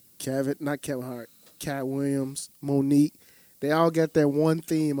not Kevin Hart, Cat Williams, Monique, they all got that one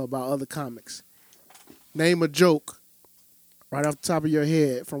theme about other comics. Name a joke right off the top of your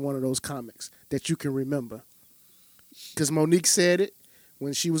head from one of those comics that you can remember. Because Monique said it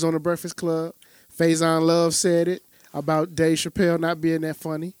when she was on the Breakfast Club. Faison Love said it about Dave Chappelle not being that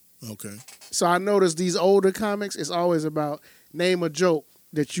funny. Okay. So I noticed these older comics, it's always about name a joke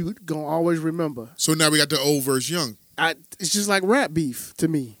that you gonna always remember. So now we got the old versus young. It's just like rap beef to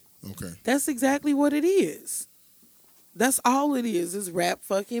me. Okay. That's exactly what it is. That's all it is rap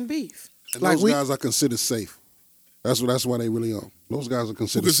fucking beef. And those guys are considered safe. That's why they really are. Those guys are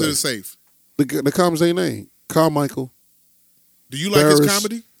considered safe. The comics they name. Carmichael. Do you like his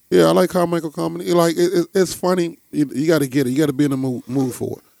comedy? Yeah, I like Carmichael comedy. Like it's funny. You got to get it. You got to be in the mood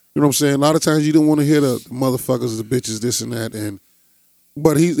for it. You know what I'm saying? A lot of times you don't want to hear the motherfuckers, the bitches, this and that.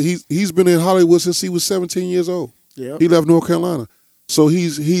 But he's been in Hollywood since he was 17 years old. Yep. He left North Carolina. So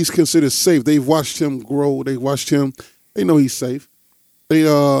he's considered safe. They've watched him grow. They watched him. They know he's safe.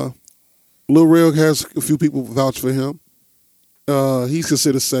 Lil Rel has a few people vouch for him. He's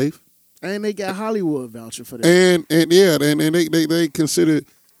considered safe. And they got Hollywood voucher for that. And they consider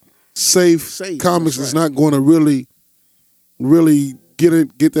safe comics that's not going to really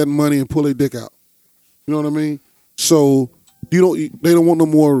get that money and pull their dick out. You know what I mean? So they don't want no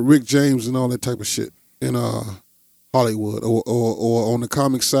more Rick James and all that type of shit in Hollywood or on the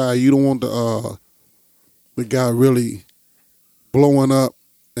comic side. You don't want the guy really blowing up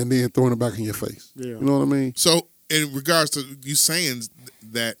and then throwing it back in your face. Yeah. You know what I mean? So, in regards to you saying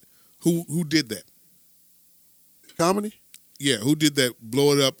that, who did that? Comedy? Yeah, who did that?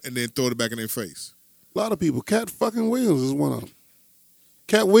 Blow it up and then throw it back in their face. A lot of people. Cat fucking Williams is one of them.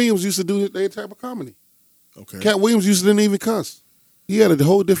 Cat Williams used to do that type of comedy. Okay. Cat Williams used to didn't even cuss. He had a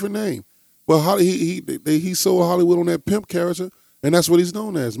whole different name. But he sold Hollywood on that pimp character, and that's what he's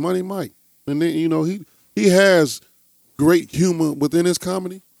known as, Money Mike. And then he has great humor within his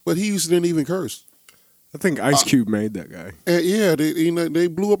comedy, but he used to didn't even curse. I think Ice Cube made that guy. And yeah, they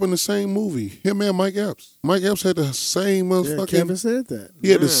blew up in the same movie. Him and Mike Epps. Mike Epps had the same motherfucking. Kevin said that.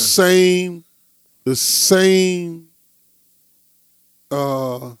 He had the same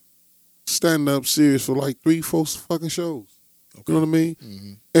stand-up series for like 3-4 fucking shows. Okay. You know what I mean?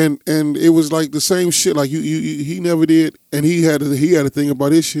 Mm-hmm. And it was like the same shit. Like he never did, and he had a thing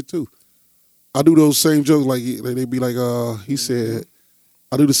about his shit too. I do those same jokes like they be like he said.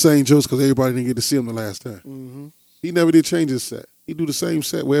 I do the same jokes because everybody didn't get to see him the last time. Mm-hmm. He never did change his set. He do the same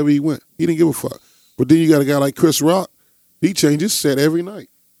set wherever he went. He didn't give a fuck. But then you got a guy like Chris Rock. He changed his set every night.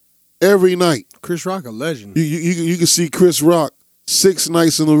 Every night. Chris Rock, a legend. You can see Chris Rock 6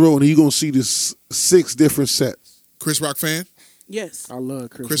 nights in a row, and you're going to see this 6 different sets. Chris Rock fan? Yes. I love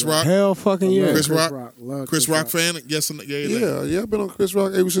Chris Rock. Hell fucking yeah. Chris Rock. Love Chris Rock fan? Yes. Yeah. I've been on Chris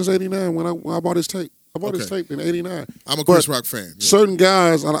Rock ever since '89 when I bought his tape. I bought his tape in '89. I'm a Chris Rock fan. Yeah. Certain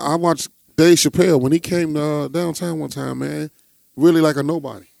guys, I watched Dave Chappelle when he came downtown one time, man, really like a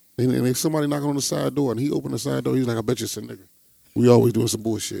nobody. And somebody knocking on the side door, and he opened the side door. He's like, I bet you it's a nigga. We always doing some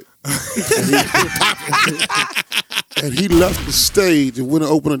bullshit. and he left the stage and went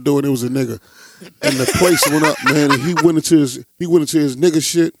and opened the door, and it was a nigga. And the place went up, man, and he went into his nigga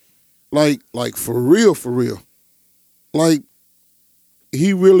shit, like for real. Like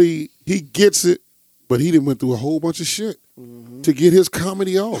he gets it, but he done went through a whole bunch of shit to get his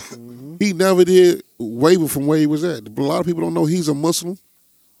comedy off. He never did waver from where he was at. A lot of people don't know he's a Muslim,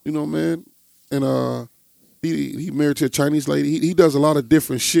 you know, man. And he married to a Chinese lady. He does a lot of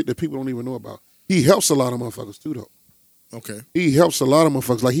different shit that people don't even know about. He helps a lot of motherfuckers too, though. Okay. He helps a lot of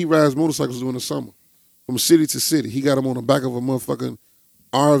motherfuckers. Like he rides motorcycles during the summer from city to city. He got them on the back of a motherfucking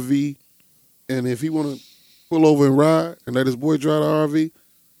RV. And if he want to pull over and ride and let his boy drive the RV,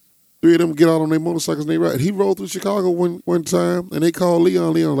 3 of them get out on their motorcycles and they ride. He rode through Chicago one time and they called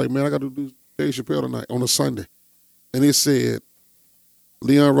Leon. Leon was like, man, I got to do Dave Chappelle tonight on a Sunday. And it said,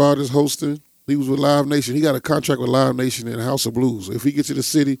 Leon Rogers hosting. He was with Live Nation. He got a contract with Live Nation and House of Blues. If he gets to the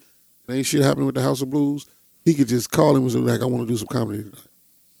city and ain't shit happening with the House of Blues, he could just call him and say, like, I want to do some comedy tonight.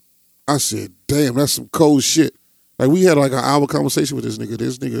 I said, damn, that's some cold shit. Like, we had like an hour conversation with this nigga.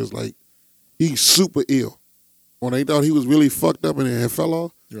 This nigga is like, he's super ill. When they thought he was really fucked up and it had fell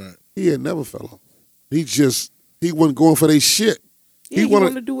off, right. He had never fell off. He wasn't going for their shit. Yeah, he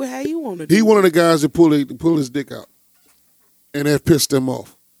wanted to do it how you want to do it. He one of the guys that pull his dick out. And that pissed him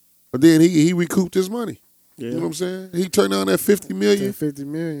off. But then he recouped his money. Yeah. You know what I'm saying? He turned down that $50 million. $50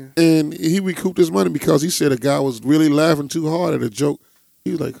 million. And he recouped his money because he said a guy was really laughing too hard at a joke.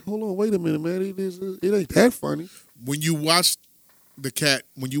 He was like, hold on, wait a minute, man. It ain't that funny. When you watched the Cat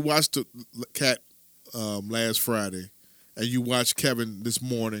last Friday, and you watched Kevin this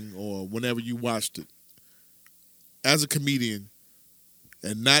morning or whenever you watched it, as a comedian,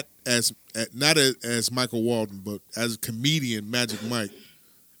 and not as Michael Walden, but as a comedian, Magic Mike,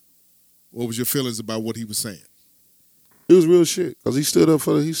 what was your feelings about what he was saying? It was real shit because he stood up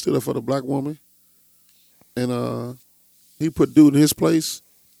for the black woman, and he put dude in his place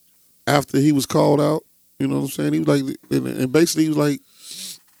after he was called out. You know what I'm saying? He was like, and basically he was like,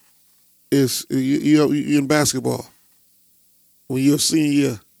 "It's you in basketball when you're a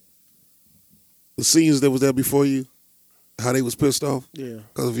senior, the seniors that was there before you, how they was pissed off, yeah,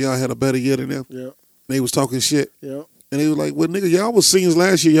 because if y'all had a better year than them, yeah, they was talking shit, yeah." And they was like, well, nigga, y'all was seniors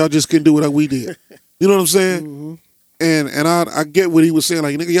last year. Y'all just couldn't do it like we did. You know what I'm saying? Mm-hmm. And I get what he was saying.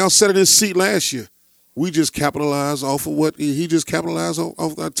 Like, nigga, y'all sat in this seat last year. We just capitalized off of what he just capitalized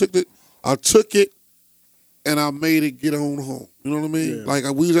off. I took it, and I made it get on home. You know what I mean? Yeah. Like,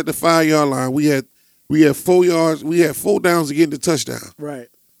 we was at the 5-yard line. We had 4 yards. We had 4 downs to get in the touchdown. Right.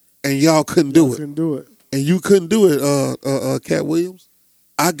 And y'all couldn't do it. Couldn't do it. And you couldn't do it, Cat Williams.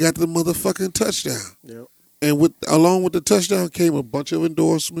 I got the motherfucking touchdown. Yep. And along with the touchdown came a bunch of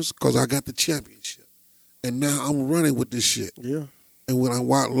endorsements because I got the championship. And now I'm running with this shit. Yeah. And as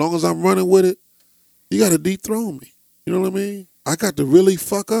long as I'm running with it, you got to dethrone me. You know what I mean? I got to really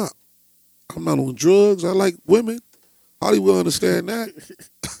fuck up. I'm not on drugs. I like women. Hollywood understand that.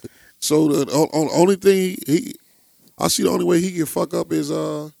 So the only thing I see the only way he can fuck up is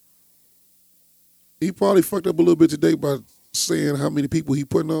he probably fucked up a little bit today by saying how many people he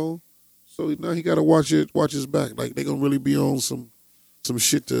putting on. So now he got to watch his back. Like they gonna really be on some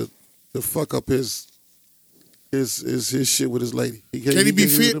shit to fuck up his shit with his lady. Can he be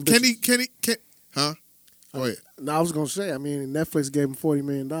fit? Can he? Huh? Go ahead. No, I was gonna say. I mean, Netflix gave him $40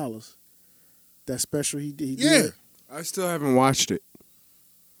 million. That special he did. Yeah. I still haven't watched it.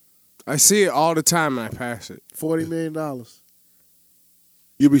 I see it all the time and I pass it. $40 million.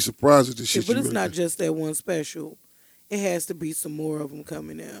 You'll be surprised at the shit. But it's really not do. just that one special. It has to be some more of them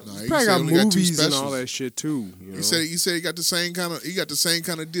coming out. Nah, He probably got only two movies and all specials. that shit too. You know? He said he got the same kind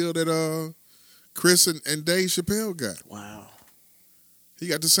of deal that Chris and Dave Chappelle got. Wow. He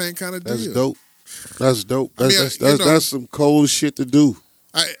got the same kind of deal. That's dope. That's dope. I mean, That's some cold shit to do.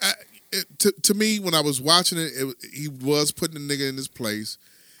 To me, when I was watching it, he was putting the nigga in his place.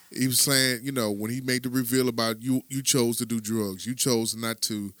 He was saying, when he made the reveal about you chose to do drugs. You chose not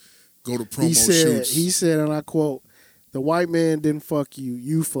to go to promo shoots. He said, and I quote, "The white man didn't fuck you.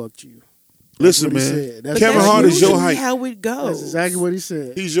 You fucked you." Listen, what he man. said. That's Kevin exactly Hart is your usually height. how it goes. That's exactly what he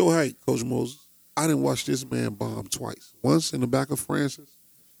said. He's your height, Coach Moses. I didn't watch this man bomb twice. Once in the back of Francis.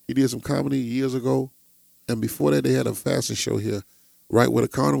 He did some comedy years ago. And before that, they had a fashion show here, right where the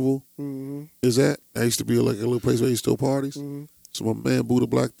carnival is at. That used to be like a little place where he still parties. So my man Buddha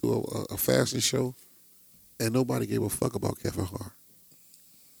Black threw a fashion show, and nobody gave a fuck about Kevin Hart.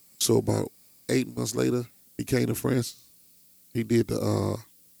 So about 8 months later, he came to Francis. He did the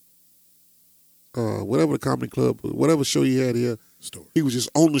whatever the comedy club, whatever show he had here. Story. He was just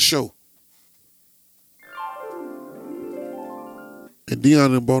on the show. And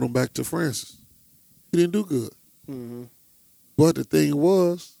Deion then brought him back to Francis. He didn't do good. But the thing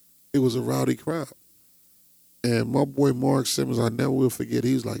was, it was a rowdy crowd. And my boy Mark Simmons, I never will forget,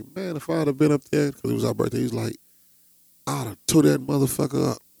 he was like, man, if I'd have been up there, because it was our birthday, he's like, I'd have tore that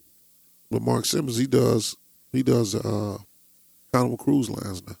motherfucker up. But Mark Simmons, he does Carnival Cruise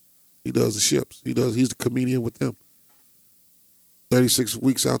Lines now. He does the ships. He's the comedian with them. 36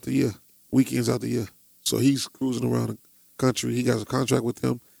 weeks out the year, weekends out the year. So he's cruising around the country. He got a contract with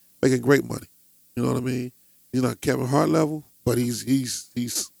them, making great money. You know what I mean? He's not Kevin Hart level, but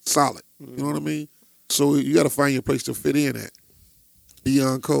he's solid. You know what I mean? So you got to find your place to fit in at.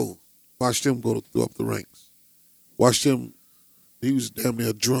 Deion Cole, watched him go up the ranks. Watched him, he was damn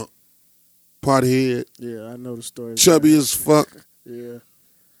near drunk. Partyhead. Yeah, I know the story. Chubby as fuck. Yeah.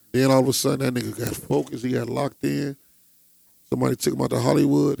 Then all of a sudden that nigga got focused. He got locked in. Somebody took him out to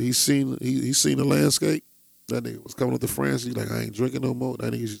Hollywood. He seen the landscape. That nigga was coming up to Francis. He's like, I ain't drinking no more.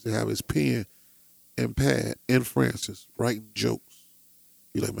 That nigga used to have his pen and pad in Francis, writing jokes.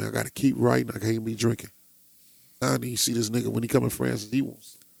 He's like, man, I got to keep writing. I can't be drinking. Now you see this nigga when he come in Francis, he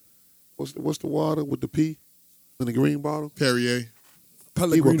wants, what's the water with the P in the green bottle? Perrier.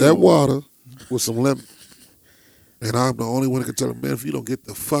 He want that water with some lemon. And I'm the only one that can tell him, man, if you don't get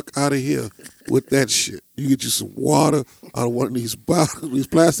the fuck out of here with that shit, you get you some water out of one of these bottles, these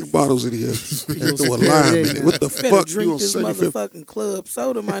plastic bottles in here, and throw a lime in it. What the Better fuck? drink You on this 75th? motherfucking club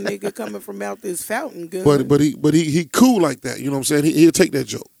soda, my nigga, coming from out this fountain gun. But he cool like that. You know what I'm saying? He'll take that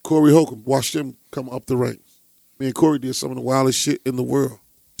joke. Corey Holcomb, watched him come up the ranks. Me and Corey did some of the wildest shit in the world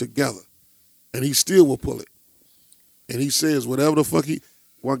together, and he still will pull it. And he says whatever the fuck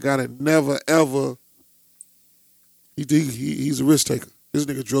one guy that never ever. He's a risk taker. This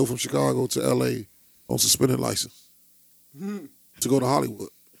nigga drove from Chicago to L.A. on suspended license to go to Hollywood.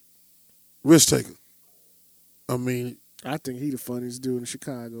 Risk taker. I mean, I think he the funniest dude in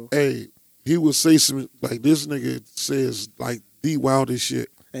Chicago. hey, he will say some like this nigga says like the wildest shit.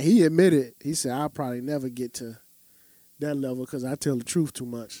 And he admitted, he said, I'll probably never get to that level because I tell the truth too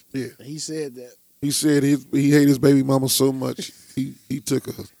much. Yeah. And he said that. He said he hated his baby mama so much he took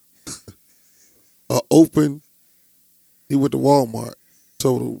a open. He went to Walmart,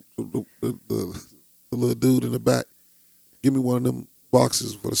 told the little dude in the back, give me one of them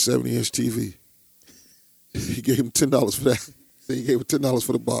boxes for the 70-inch TV. He gave him $10 for that. Then he gave him $10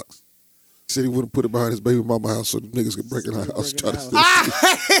 for the box. He said he wouldn't put it behind his baby mama house so the niggas could break in her house. Try to steal it.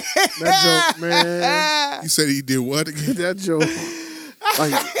 That joke, man. He said he did what again? That joke.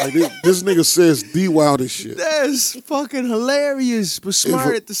 Like this nigga says the wildest shit. That's fucking hilarious, but smart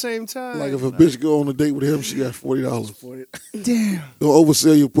If at the same time. Like if a bitch go on a date with him, she got $40. Damn. Don't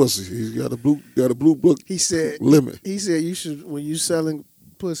oversell your pussy. He's got a blue book. He said limit. He said you should, when you selling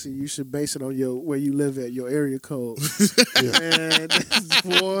pussy, you should base it on where you live at, your area code. Yeah. Man, this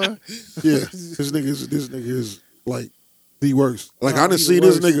boy. Yeah. This nigga is like the worst. Like No, I done he see the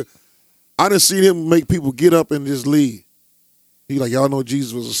this worst. nigga. I done seen him make people get up and just leave. He like, y'all know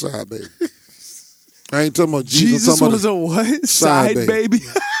Jesus was a side baby. I ain't talking about Jesus. Jesus I'm talking was about a what? side Side baby.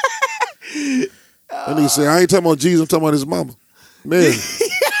 and And he said, I ain't talking about Jesus, I'm talking about his mama. Man.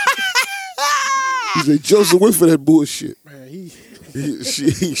 He said, Joseph went for that bullshit. Man,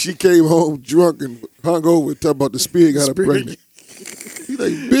 She came home drunk and hung over and talking about the spirit got her pregnant. He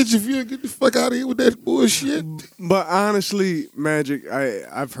like, bitch, if you don't get the fuck out of here with that bullshit. But honestly, Magic,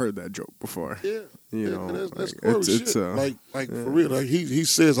 I've heard that joke before. Yeah. You know, that's like, corny shit. Like for real. Like he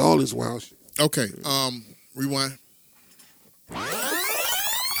says all this wild shit. Okay, rewind.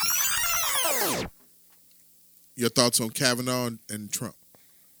 Your thoughts on Kavanaugh and Trump?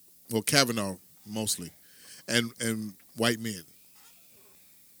 Well, Kavanaugh mostly, and white men.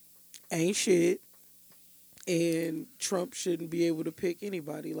 Ain't shit. And Trump shouldn't be able to pick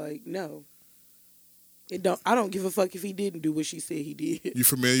anybody. Like, no. I don't give a fuck if he didn't do what she said he did. You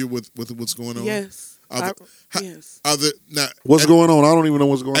familiar with what's going on? Yes. Yes. What's going on? I don't even know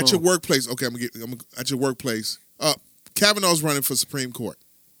what's going on. At your workplace, okay, at your workplace. Kavanaugh's running for Supreme Court.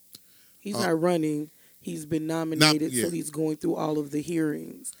 He's not running. He's been nominated, so he's going through all of the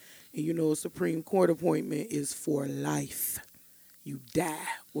hearings. And you know, a Supreme Court appointment is for life. You die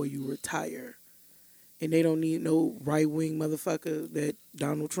or you retire. And they don't need no right-wing motherfucker that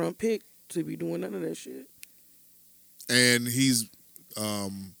Donald Trump picked to be doing none of that shit. And he's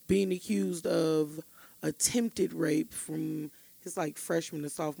being accused of attempted rape from his like freshman to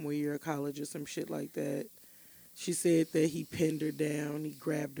sophomore year of college or some shit like that. She said that he pinned her down, he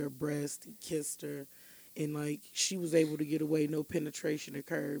grabbed her breast, he kissed her, and like she was able to get away. No penetration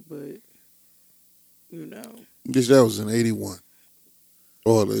occurred, but you know. Guess that was in 81.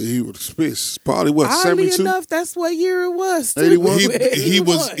 Or he was pissed. Probably what, Oddly 72? enough, that's what year it was. 81? He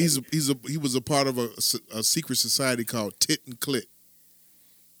was a part of a secret society called Tit and Clit.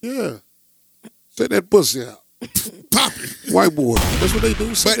 Yeah. Set that pussy out. Pop it. White boy. That's what they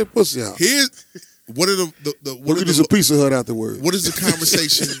do. Set that pussy out. What are Look at this a Pizza Hut afterwards. What is the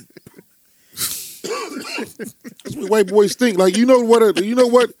conversation? That's what white boys think. Like, you know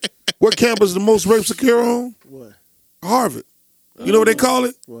what campus is the most rapes occur on? What? Harvard. You know what they call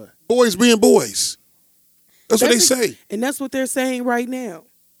it? What? Boys being boys. That's what they say. And that's what they're saying right now.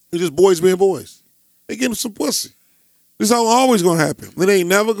 It's just boys being boys. They give them some pussy. This is always gonna happen. It ain't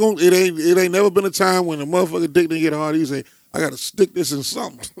never been a time when a motherfucker dick didn't get hard. He say, I gotta stick this in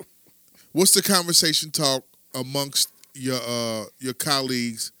something. What's the conversation talk amongst your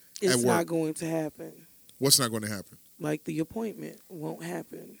colleagues at work? It's not going to happen. What's not going to happen? Like the appointment won't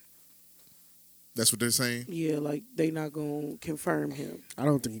happen. That's what they're saying? Yeah, like they not going to confirm him. I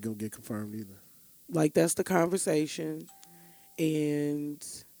don't think he's going to get confirmed either. Like that's the conversation. And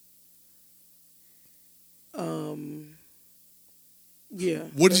yeah.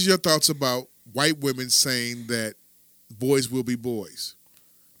 What is your thoughts about white women saying that boys will be boys?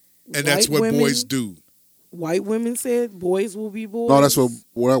 And that's what boys do. White women said boys will be boys. No, that's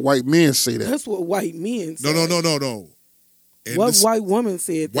what white men say that. That's what white men say. No. And what white woman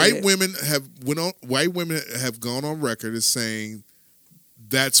said white that? White women have gone on record as saying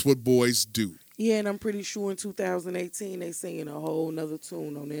that's what boys do. Yeah, and I'm pretty sure in 2018 they singing a whole nother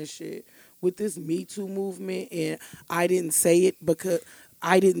tune on that shit. With this Me Too movement, and I didn't say it because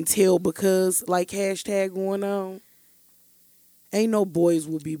I didn't tell because like hashtag going on. Ain't no boys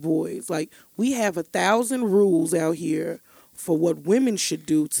will be boys. Like we have 1,000 rules out here for what women should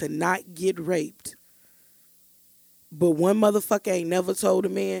do to not get raped. But one motherfucker ain't never told a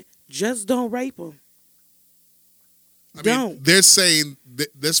man, just don't rape him. I mean, they're saying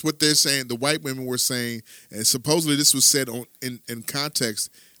that's what they're saying. The white women were saying, and supposedly this was said in context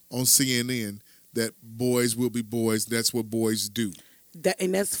on CNN that boys will be boys. That's what boys do.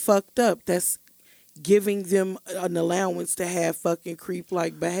 And that's fucked up. That's giving them an allowance to have fucking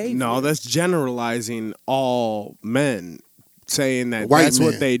creep-like behavior. No, that's generalizing all men, saying that White that's men.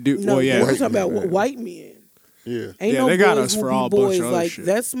 what they do. No, well, yeah, we're talking about white men. Yeah. Ain't Yeah, no they got boys us for will all be bunch boys. of other Like shit.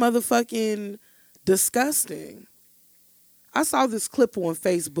 that's motherfucking disgusting. I saw this clip on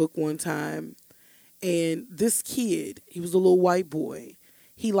Facebook one time, and this kid, he was a little white boy.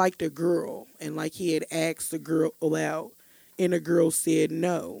 He liked a girl, and like he had asked the girl out, and the girl said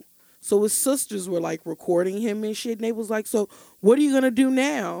no. So his sisters were like recording him and shit, and they was like, "So what are you gonna do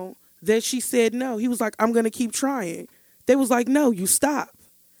now that she said no?" He was like, "I'm gonna keep trying." They was like, "No, you stop."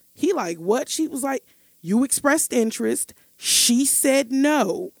 He like, "What?" She was like, "You expressed interest. She said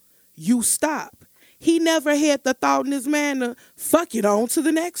no. You stop." He never had the thought in his man to fuck it on to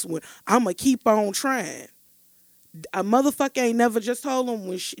the next one. I'ma keep on trying. A motherfucker ain't never just told him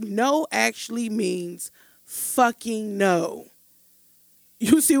when no actually means fucking no.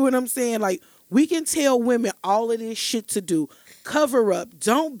 You see what I'm saying? Like, we can tell women all of this shit to do. Cover up.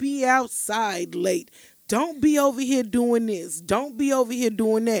 Don't be outside late. Don't be over here doing this. Don't be over here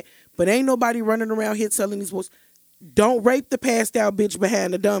doing that. But ain't nobody running around here telling these boys, don't rape the passed out bitch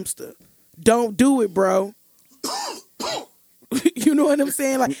behind the dumpster. Don't do it, bro. You know what I'm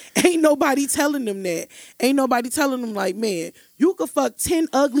saying? Like, ain't nobody telling them that. Ain't nobody telling them, like, man, you could fuck 10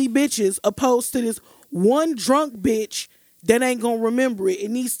 ugly bitches opposed to this one drunk bitch that ain't gonna remember it.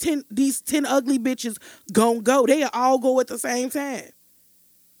 And these 10 ugly bitches gonna go. They all go at the same time.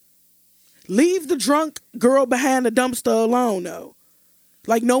 Leave the drunk girl behind the dumpster alone, though.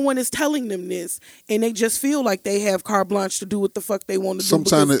 Like, no one is telling them this, and they just feel like they have carte blanche to do what the fuck they want to do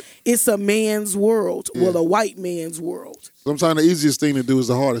because it's a man's world, well, a white man's world. Sometimes the easiest thing to do is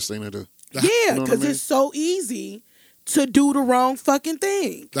the hardest thing to do. Yeah, because it's so easy to do the wrong fucking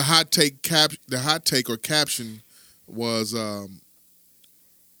thing. The hot take or caption was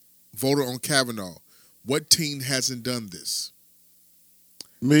voted on Kavanaugh. What teen hasn't done this?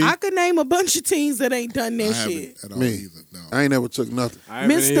 Me? I could name a bunch of teens that ain't done that shit. At all Me? Either. No. I ain't never took nothing.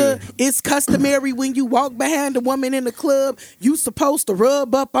 Mister, it's customary when you walk behind a woman in the club, you supposed to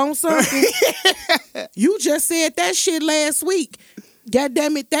rub up on something. You just said that shit last week. God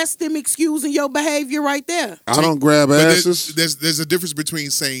damn it, that's them excusing your behavior right there. I don't grab asses. There's a difference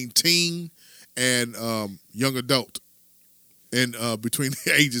between saying teen and young adult. And between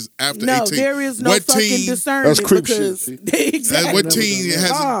the ages after 18. No, there is no fucking discernment. That's creep because, shit. Exactly.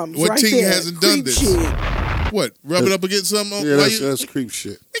 What teen hasn't done this? Shit. What? Rub it up against something? Yeah, that's creep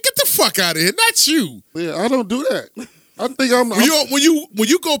shit. Hey, get the fuck out of here. Not you. Yeah, I don't do that. I think I'm when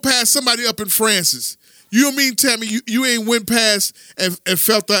you go past somebody up in Francis, you don't mean tell me you ain't went past and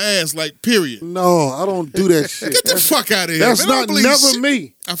felt their ass, like, period. No, I don't do that shit. Get the fuck out of here. That's man. not never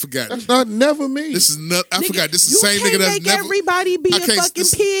me. I forgot. That's not never me. This is not. I forgot. This is You the same can't nigga that's make never. everybody be a fucking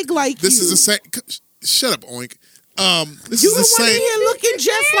pig like this you. Is the same. Shut up, Oink. This You is the the one in same. here looking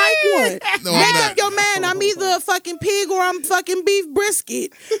just like one. No, Make I'm up not. your mind. I'm either a fucking pig or I'm fucking beef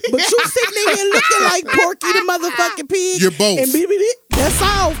brisket. But you sitting in here looking like Porky the motherfucking pig. You're both. And that's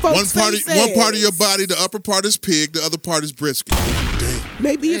all, folks. One part of your body, the upper part is pig, the other part is brisket.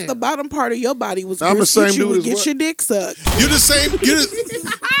 Maybe if the bottom part of your body was I'm the brisket, same you dude would as get what? your dick sucked. You're the same.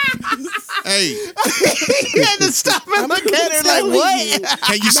 Hey, You had to stop and look at her like, telling what? you.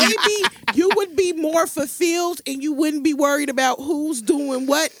 can you see? Maybe you would be more fulfilled and you wouldn't be worried about who's doing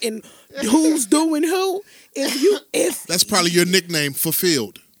what and who's doing who. If That's probably your nickname,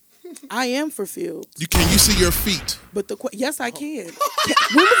 fulfilled. I am fulfilled. Can you see your feet? But yes, I can.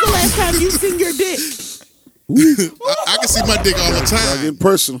 When was the last time you seen your dick? I can see my dick all the I'm time. getting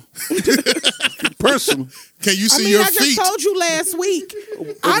personal. Personal. Can you see I mean, your I just feet? told you last week.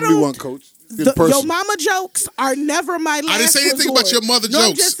 I don't. One, coach. Getting Your personal. mama jokes are never my last I didn't say anything resort. about your mother No, I'm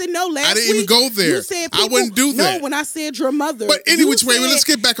jokes. just saying, no, last I didn't even week, go there. You said I wouldn't do that. No, when I said your mother. But any you which way, said let's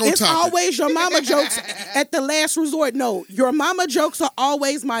get back on it's topic. always your mama jokes at the last resort. No, your mama jokes are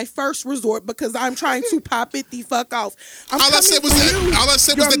always my first resort because I'm trying to pop it the fuck off. All I said was that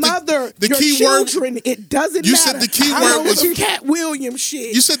your mother, the your key word. children, it doesn't You matter. said the key I word don't was want Cat Williams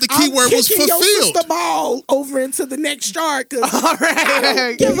shit. You said the key word was kicking fulfilled. Your sister ball over into the next yard because All right. I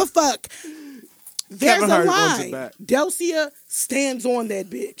don't give a fuck. There's Kevin a Hart wants it line. back. Delcia stands on that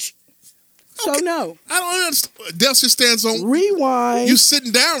bitch. So no. I don't understand. Delcia stands on. Rewind. You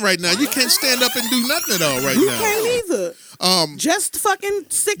sitting down right now. You can't stand up and do nothing at all right You now. can't either. Just fucking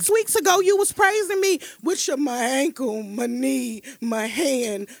 6 weeks ago, you was praising me with your my ankle, my knee, my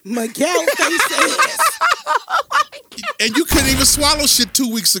hand, my gout face ass. And you couldn't even swallow shit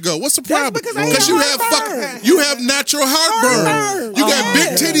 2 weeks ago. What's the problem? because I have you heartburn. you have natural heartburn. Heartburn. You got big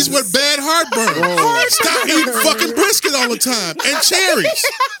Yes. titties with bad heartburn. Stop eating fucking brisket all the time and cherries.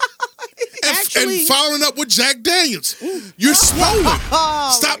 Actually- and following up with Jack Daniels. You're swollen.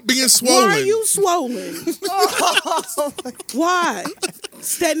 Stop being swollen. Why are you swollen? Why?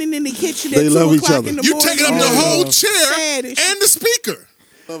 Standing in the kitchen at They 2 love each o'clock other. in the You morning. taking up the whole chair Sad as and the speaker.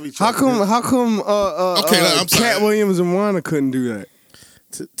 Love each How other. come Okay, I'm sorry. Cat Williams and Wanda couldn't do that?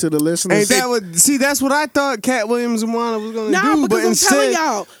 To the listeners, Ain't that what? See, that's what I thought Cat Williams and Wanda was gonna Nah, do, because but I'm telling instead,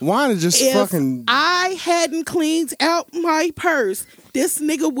 y'all, Wanda just if fucking. I hadn't cleaned out my purse, this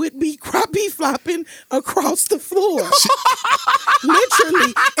nigga would be crappie flopping across the floor. Literally.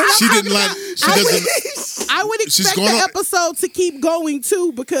 And I'm She talking didn't like. about- She I doesn't. would, I would She's expect the going on- episode to keep going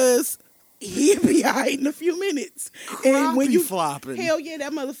too because he'll be all right in a few minutes. And when Crappie you flopping. hell yeah,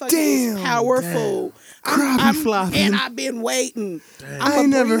 that motherfucker Damn, is powerful. Crappie flopping. And I've been waiting. I I'm ain't gonna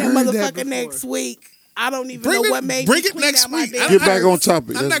never bring heard that that motherfucker before. next week. I don't even Bring know it- what made bring me it clean next out my week. damn Get back purse. on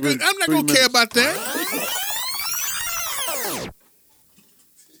topic. I'm not That's gonna care about that.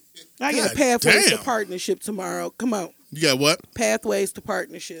 I got God Pathways to damn. Partnership tomorrow. Come on. You got what? Pathways to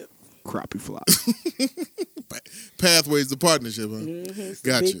Partnership. Crappie flop. Pathways to partnership, huh? It's a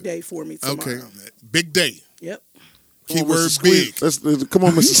Gotcha. big day for me tomorrow. Okay, big day. Yep. Keyword big. Come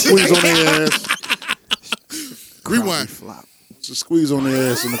on, Mr. Squeeze on their ass. Rewind. Flop. Mr. Squeeze on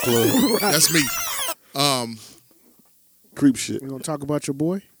their ass in the club. That's me. Creep shit. We're gonna talk about your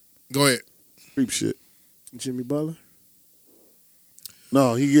boy, Go ahead. Creep shit. Jimmy Butler.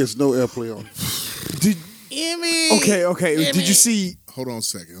 No, he gets no airplay on. Okay. Did you see? Hold on a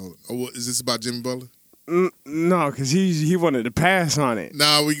second. Hold on. Oh, what, is this about Jimmy Butler? No, because he wanted to pass on it.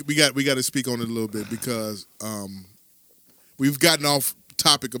 No, we got to speak on it a little bit because we've gotten off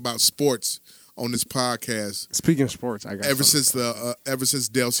topic about sports on this podcast Speaking of sports, I got ever something. since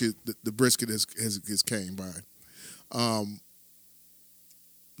Delcia the brisket has came by.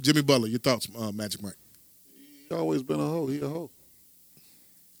 Jimmy Butler, your thoughts, Magic Mike? He always been a hoe. He a hoe.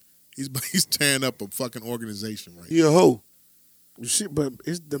 He's tearing up a fucking organization right now. He a hoe. You see, but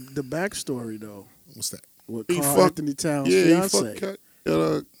it's the backstory though. What's that? With He Carl fucked- Anthony Towns' Yeah, he fiance. fucked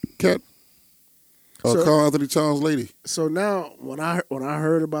Cat. So- Carl Anthony Towns' lady. So now, when I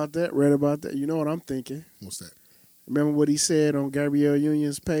heard about that, read about that, you know what I'm thinking? What's that? Remember what he said on Gabrielle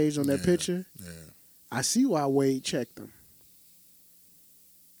Union's page on that Yeah. picture? Yeah. I see why Wade checked him.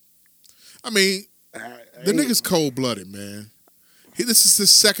 I mean, the nigga's cold blooded, man. This is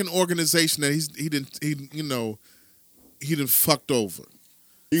his second organization that he didn't fucked over.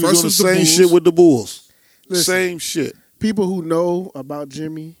 He First was was doing the the same Bulls. shit with the Bulls. Listen. Same shit. People who know about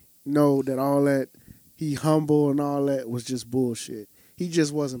Jimmy know that all that he humble and all that was just bullshit. He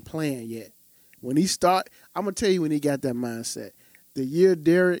just wasn't playing yet. When he I'm gonna tell you when he got that mindset. The year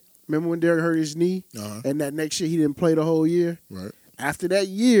Derek, remember when Derek hurt his knee, and that next year he didn't play the whole year. Right. After that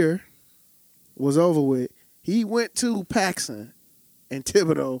year was over with, he went to Paxson and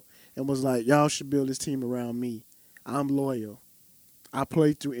Thibodeau and was like, "Y'all should build this team around me. I'm loyal. I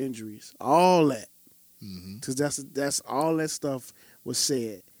played through injuries, all that." Because that's all that stuff was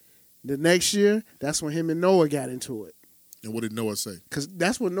said. The next year, that's when him and Noah got into it. And what did Noah say? Because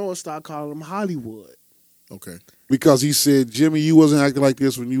that's when Noah started calling him Hollywood. Okay. Because he said, Jimmy, you wasn't acting like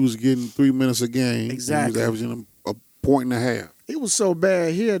this when you was getting 3 minutes a game. Exactly. You was averaging a point and a half. It was so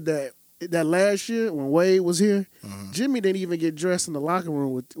bad here that last year when Wade was here, Jimmy didn't even get dressed in the locker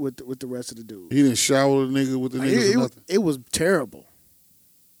room with the rest of the dudes. He didn't shower the nigga with the niggas or nothing. It was terrible.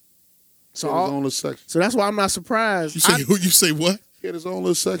 So He had his own little section. So that's why I'm not surprised. You say what? He had his own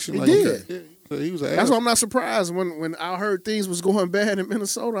little section. He like did. that. Yeah, he was an That's ass. why I'm not surprised when I heard things was going bad in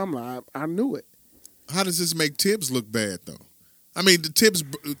Minnesota. I'm like, I knew it. How does this make Tibbs look bad though? I mean, the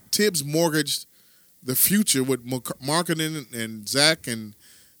Tibbs mortgaged the future with marketing and Zach and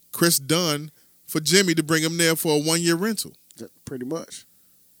Chris Dunn for Jimmy to bring him there for a 1-year rental. Pretty much.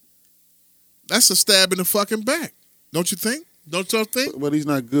 That's a stab in the fucking back, don't you think? Don't y'all think? But he's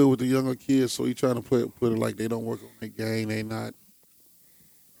not good with the younger kids, so he trying to put it like they don't work on their game. They not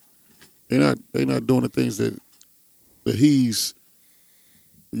doing the things that he's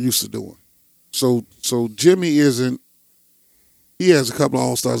used to doing. So Jimmy isn't. He has a couple of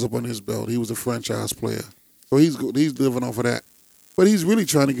All-Stars up on his belt. He was a franchise player, so he's living off of that. But he's really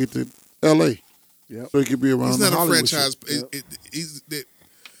trying to get to L.A. Yep. So he could be around. He's the not a Hollywood franchise. shit.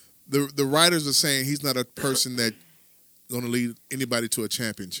 The writers are saying he's not a person that going to lead anybody to a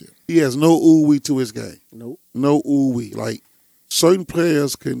championship. He has no ooh-wee to his game. Nope. No ooh-wee. Like, certain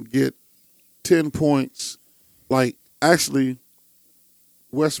players can get 10 points. Like, actually,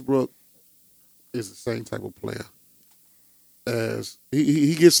 Westbrook is the same type of player as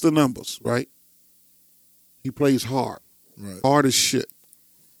he gets the numbers, right? He plays hard. Right. Hard as shit.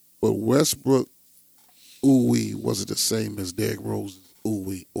 But Westbrook ooh-wee wasn't the same as Derrick Rose's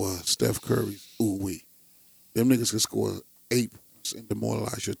ooh-wee or Steph Curry's ooh-wee. Them niggas can score 8 points and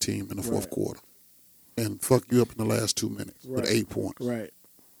demoralize your team in the fourth quarter and fuck you up in the last 2 minutes with 8 points. Right.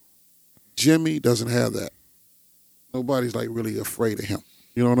 Jimmy doesn't have that. Nobody's like really afraid of him.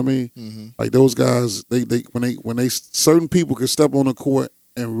 You know what I mean? Like those guys, when certain people can step on the court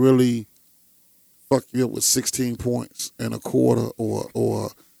and really fuck you up with 16 points in a quarter, or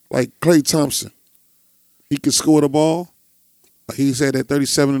like Klay Thompson, he could score the ball. Like he said that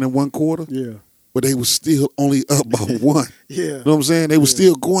 37 in 1 quarter. Yeah. But they was still only up by 1. Yeah. You know what I'm saying? They was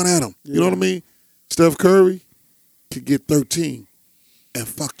still going at him. You know what I mean? Steph Curry could get 13 and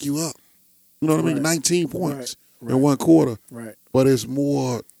fuck you up. You know what I mean? 19 points in 1 quarter. Right. But it's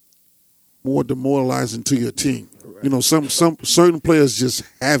more demoralizing to your team. Right. You know, some certain players just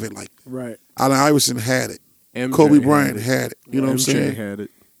have it. Like Allen Iverson had it. MJ Kobe Bryant had it. You know what I'm MJ saying? had it.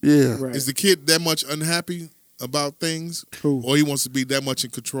 Yeah. Right. Is the kid that much unhappy about things? Who? Or he wants to be that much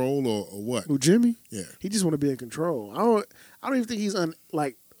in control or what? Who, Jimmy? Yeah. He just want to be in control. I don't even think he's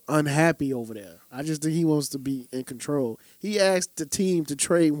unhappy over there. I just think he wants to be in control. He asked the team to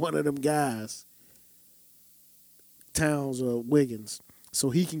trade one of them guys, Towns or Wiggins, so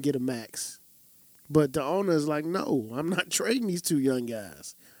he can get a max. But the owner is like, no, I'm not trading these two young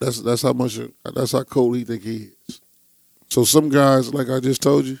guys. That's how cold he think he is. So some guys, like I just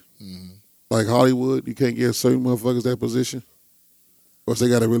told you, like Hollywood, you can't get certain motherfuckers that position. Or they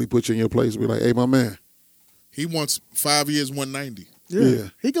got to really put you in your place and be like, hey, my man. He wants 5 years, 190. Yeah.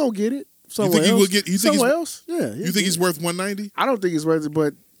 He gonna get it somewhere You think else. he will get? You think somewhere he's, else? Yeah. You think he's worth 190? I don't think he's worth it,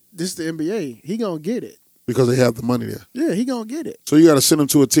 but this is the NBA. He gonna get it. Because they have the money there. Yeah, he gonna get it. So you got to send him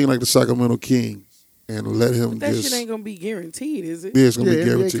to a team like the Sacramento Kings and let him That just. shit ain't gonna be guaranteed, is it? Yeah, it's gonna be NBA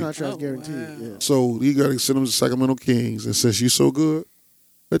guaranteed. contract's guaranteed. wow. Yeah. So you got to send him to Sacramento Kings, and since you're so good,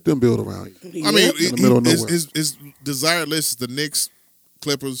 let them build around you. I mean, In the middle of nowhere. his desired list is the Knicks,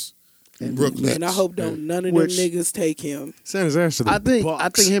 Clippers, and Brooklyn. And I hope don't none of them niggas take him. Send his ass to the I think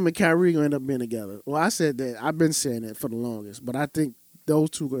Bucks. him and Kyrie gonna end up being together. Well, I said that. I've been saying that for the longest, but I think those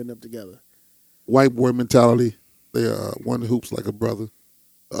two gonna end up together. White boy mentality. They one hoops like a brother,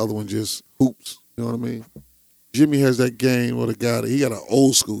 the other one just hoops. You know what I mean? Jimmy has that game where he got an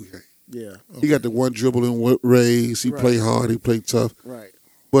old school game. Yeah. He got the one dribbling raise. He Right. play hard. He play tough. Right.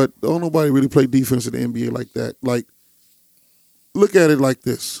 But don't nobody really play defense in the NBA like that. Like, look at it like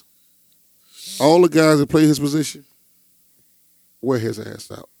this. All the guys that play his position wear his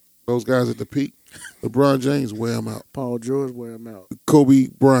ass out. Those guys at the peak, LeBron James wear him out. Paul George wear him out. Kobe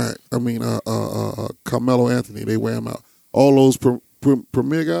Bryant, Carmelo Anthony, they wear him out. All those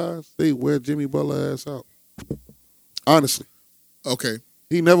premier guys, they wear Jimmy Butler ass out. Honestly. Okay.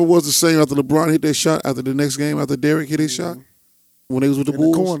 He never was the same after LeBron hit that shot, after the next game, after Derek hit his shot, when they was with the In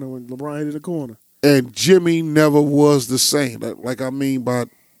Bulls. the corner when LeBron hit in the corner. And Jimmy never was the same. Like I mean by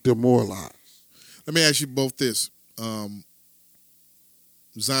demoralized. Let me ask you both this.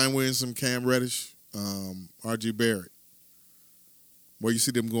 Zion Williamson, Cam Reddish, R.G. Barrett. Where you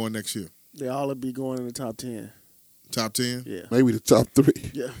see them going next year? They all would be going in the top 10. Top 10? Yeah. Maybe the top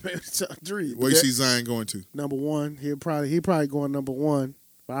 3. Yeah, maybe top 3. Where you see Zion going to? Number 1. He probably going number 1.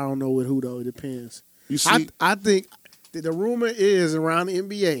 But I don't know with who though. It depends. You see, I think that the rumor is around the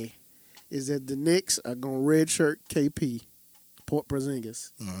NBA is that the Knicks are going to redshirt KP, Port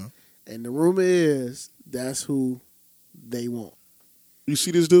Porzingis. Uh-huh. And the rumor is that's who they want. you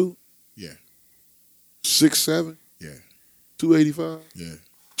see this dude? Yeah. 6'7", Yeah. 285, Yeah.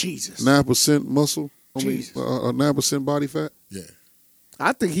 Jesus. 9% muscle. Jesus. 9% body fat. Yeah.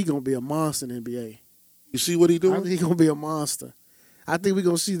 I think he's going to be a monster in the NBA. You see what he I think doing? he's going to be a monster. I think we're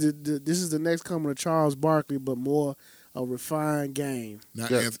going to see this is the next coming of Charles Barkley, but more a refined game.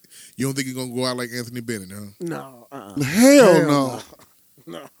 Not Yeah. You don't think he's gonna go out like Anthony Bennett, huh? No. Hell no.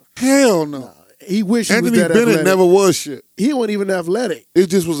 No. Hell no. He wish he Anthony was that Bennett athletic. never was shit. He wasn't even athletic. It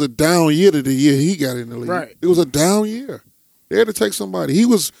just was a down year to the year he got in the league. Right. It was a down year. They had to take somebody. He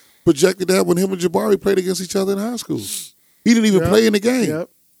was projected that when him and Jabari played against each other in high school. He didn't even Yep. play in the game. Yep.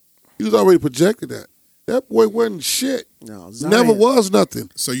 He was already projected that. That boy wasn't shit. No, Zion. Never was nothing.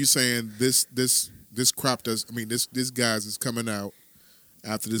 So you saying this crop does? I mean, this guys is coming out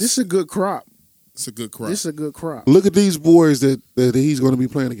after this. This is a good crop. It's a good crop. This is a good crop. Look at these boys that he's going to be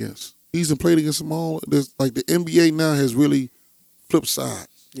playing against. He's been played against them all. Like the NBA now has really flipped sides.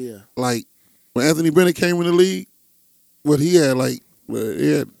 Yeah. Like when Anthony Bennett came in the league,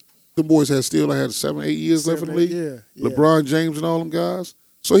 the boys had 7, 8 years left in the league. Yeah. LeBron James and all them guys.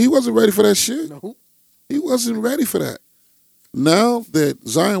 So he wasn't ready for that shit. No. He wasn't ready for that. Now that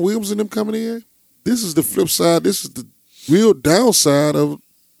Zion Williams and them coming in, this is the flip side. This is the real downside of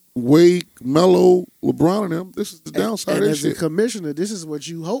Wade, Melo, LeBron and them. This is the downside And of that as a shit. commissioner, this is what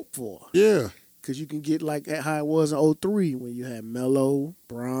you hope for. Yeah. Because you can get like how it was in 2003 when you had Melo,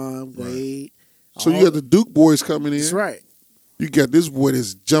 Bron, Wade. So you got the Duke boys coming in. That's right. You got this boy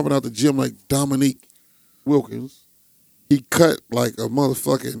that's jumping out the gym like Dominique Wilkins. He cut like a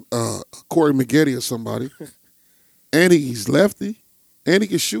motherfucking Corey Maggette or somebody. And he's lefty. And he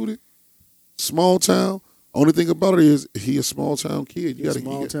can shoot it. Small town. Only thing about it is he a small town kid. You got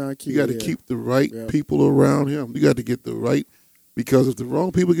to keep the right people around him. You got to get the right, because if the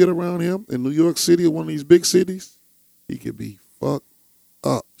wrong people get around him in New York City or one of these big cities, he could be fucked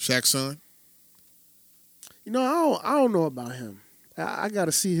up. Shaq's son. You know, I don't know about him. I got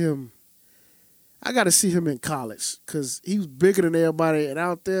to see him. I got to see him in college because he was bigger than everybody and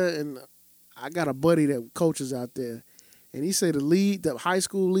out there. And I got a buddy that coaches out there, and he said the high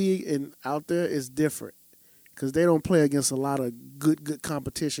school league and out there is different because they don't play against a lot of good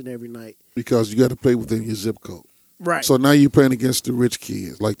competition every night. Because you got to play within your zip code. Right. So now you're playing against the rich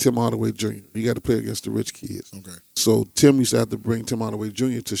kids, like Tim Hardaway Jr. You got to play against the rich kids. Okay. So Tim used to have to bring Tim Hardaway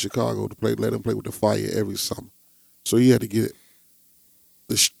Jr. to Chicago to play, let him play with the Fire every summer. So he had to get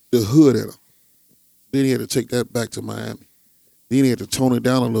the hood in him. Then he had to take that back to Miami. Then he had to tone it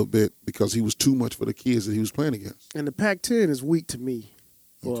down a little bit because he was too much for the kids that he was playing against. And the Pac-10 is weak to me.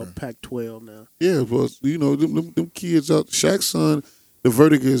 Or Okay. Pac-12 now. Yeah, but them kids out. Shaq's son, the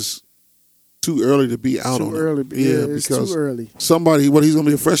verdict is too early to be out on Too him. early. Yeah, it's because too early. somebody, he's gonna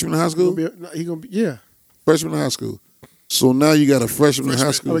be a freshman in high school? He gonna be, yeah. Freshman in high school. So now you got a freshman in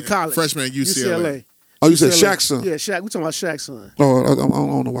high school. College. Freshman at UCLA. Oh, you said UCLA. Shaq's son? Yeah, Shaq. We talking about Shaq's son. No, I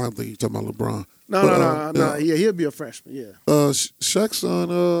don't know why I'm thinking you're talking about LeBron. No. Yeah, he'll be a freshman. Yeah. Shaq's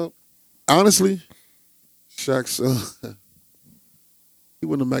son, honestly, Shaq's son, he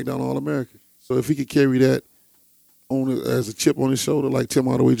wouldn't have McDonald All-American. So if he could carry that on as a chip on his shoulder like Tim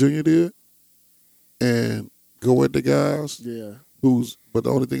Hardaway Jr. did and go at the guys, Yeah. but the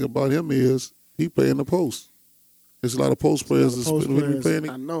only thing about him is he play in the post. There's a lot of post players that's Post players. playing.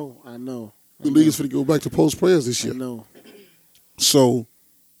 I know. The league's going to go back to post players this year. I know. So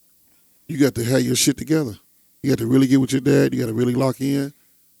you got to have your shit together. You got to really get with your dad. You got to really lock in.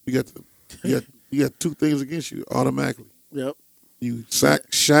 You got two things against you automatically. Yep. You sack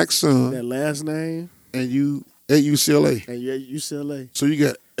Shaq's son, That last name and you at UCLA. and you at UCLA. So you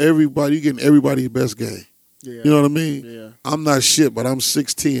got everybody. You getting everybody's best game. Yeah. You know what I mean? Yeah. I'm not shit, but I'm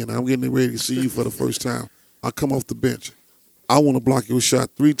 6'10". I'm getting ready to see you for the first time. I come off the bench. I want to block your shot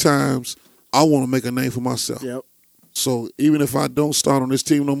 3 times. I want to make a name for myself. Yep. So even if I don't start on this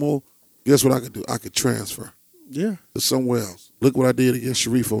team no more, guess what I could do? I could transfer Yeah. to somewhere else. Look what I did against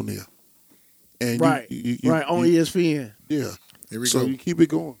Sharif O'Neal. And Right. Right. On ESPN. Yeah. Here we So go. you keep it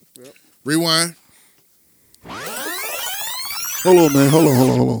going. Rewind. Hold on, man. Hold on.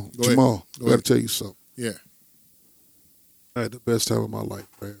 Go ahead. Jamal, Go I got to ahead. tell you something. Yeah. I had the best time of my life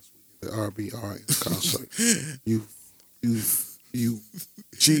last week at the RBR concert. you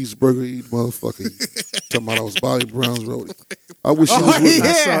cheeseburger eating motherfucker. You talking about I was Bobby Brown's roadie. I wish you was with me.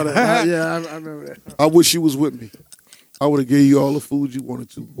 I saw that. I remember that. I wish you was with me. I would have gave you all the food you wanted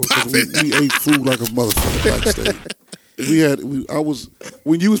to. Because we ate food like a motherfucker backstage.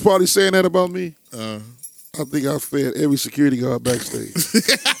 When you was probably saying that about me, I think I fed every security guard backstage.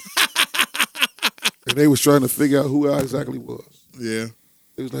 And they was trying to figure out who I exactly was. Yeah.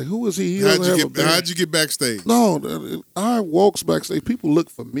 It was like, who is he? How'd you get backstage? No, I walks backstage. People look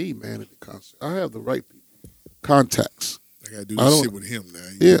for me, man, at the concert. I have the right people. Contacts. I gotta do this shit with him now.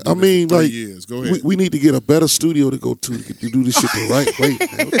 Yeah, I mean, like, years. Go ahead. we need to get a better studio to go to do this shit the right way,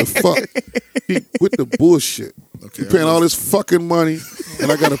 man. What the fuck? With the bullshit. Okay, You paying all this fucking money,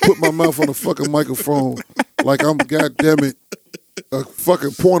 and I got to put my mouth on the fucking microphone like I'm, goddammit, a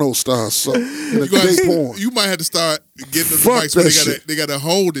fucking porno star. So, in a gay porn. You might have to start getting the Fuck mics where that shit. they gotta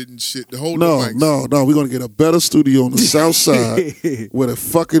hold it and shit. To hold No, the mics. no. We're gonna get a better studio on the south side where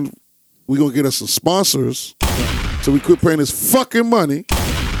we're gonna get us some sponsors so we quit paying this fucking money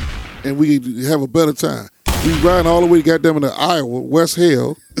and we can have a better time. We riding all the way goddamn to Iowa, West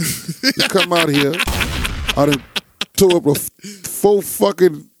Hill, to come out here. I done tore up 4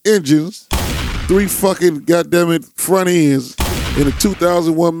 fucking engines, 3 fucking goddamn it front ends in a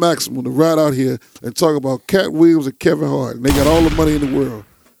 2001 Maximum to ride out here and talk about Cat Williams and Kevin Hart. And they got all the money in the world.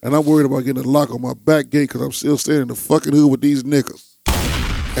 And I'm worried about getting a lock on my back gate because I'm still staying in the fucking hood with these niggas.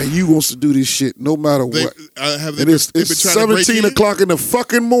 And you wants to do this shit no matter what. Have they And it's been trying to break 17 in? o'clock in the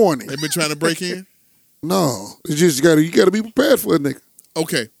fucking morning. They've been trying to break in? No. It's just you gotta be prepared for a nigga.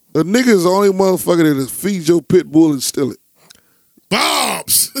 Okay. A nigga is the only motherfucker that feeds your pit bull and steal it.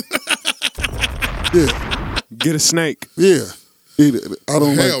 Bombs! Yeah. Get a snake. Yeah. I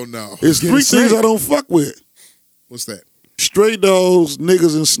don't Hell like. no. It's Get 3 a things snake. I don't fuck with. What's that? Stray dogs,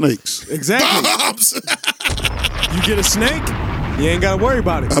 niggas, and snakes. Exactly. Bombs! You get a snake, you ain't gotta worry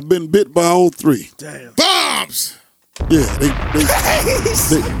about it. I've been bit by all 3. Damn. Bombs! Yeah, they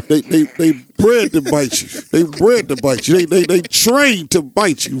bred to bite you. They bred to bite you. They trained to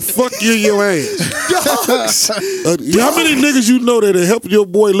bite you. Fuck you in your ass. How many niggas you know that are helping your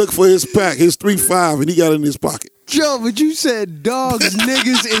boy look for his pack, his 3.5, and he got it in his pocket? Joe, but you said dogs,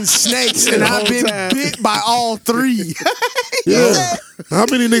 niggas, and snakes, and I've been bit by all 3. Yeah. How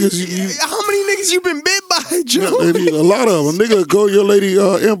many niggas How many niggas you been bit by, Joe? a lot of them. Nigga, go to your lady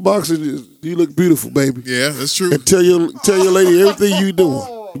inbox and you look beautiful, baby. Yeah, that's true. And tell your lady everything you doing.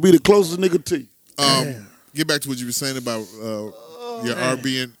 You be the closest nigga to you. Get back to what you were saying about your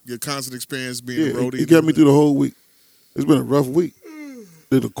RB and your concert experience being a Yeah, roadie. it got me through the whole week. It's been a rough week.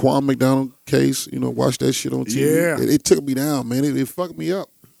 Did the Quan McDonald case, watch that shit on TV. Yeah. It took me down, man. It fucked me up.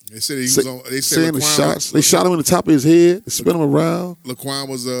 They said he was on. They said saying the shots. They shot him in the top of his head. They spin him around. Laquan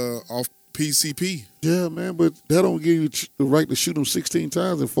was off PCP. Yeah, man, but that don't give you the right to shoot him 16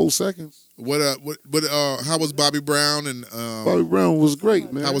 times in 4 seconds. How was Bobby Brown and Bobby Brown was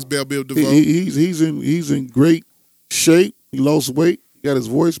great, man. How was Bill DeVoe? He's in great shape. He lost weight. He got his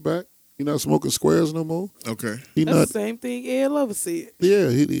voice back. He not smoking squares no more. Okay. That's the same thing Ed Lover said. Yeah,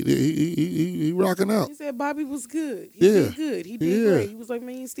 he rocking out. He said Bobby was good. He did good. He did great. He was like,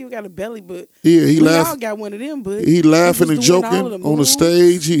 man, he still got a belly, but he all got one of them, but he laughing and joking on the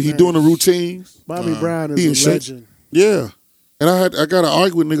stage. He doing the routines. Bobby Brown is a legend. Yeah, and I got to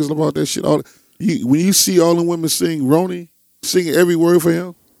argue with niggas about that shit. When you see all the women sing Ronnie, singing every word for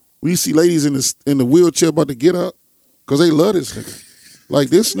him, when you see ladies in the wheelchair about to get up, because they love this nigga. Like,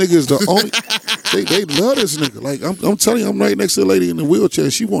 this nigga is the only. They love this nigga. Like, I'm telling you, I'm right next to a lady in the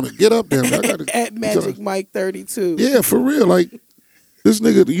wheelchair. She want to get up there. At Magic Mike 32. Yeah, for real. Like, this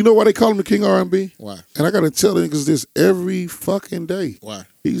nigga, you know why they call him the King R&B? Why? And I got to tell niggas this every fucking day. Why?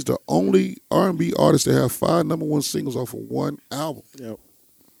 He's the only R&B artist to have 5 #1 singles off of one album. Yep.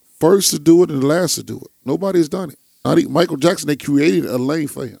 First to do it and the last to do it. Nobody's done it. Not even Michael Jackson, they created a lane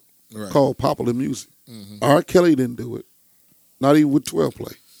for him called popular music. Mm-hmm. R. Kelly didn't do it. Not even with 12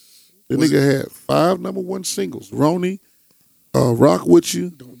 Play. The nigga had 5 #1 singles. Ronnie, Rock With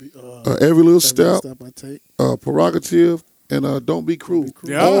You, Every Little Step, Prerogative, and Don't Be Cruel.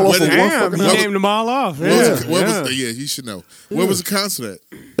 Yeah, all off of damn, one he named them all off. Yeah, you should know. Where was the concert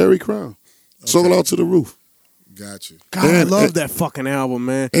at? Harry Crown. Sold out to the roof. Gotcha. God, I love that fucking album,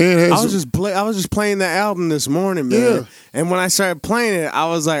 man. I was just playing that album this morning, man. Yeah. And when I started playing it,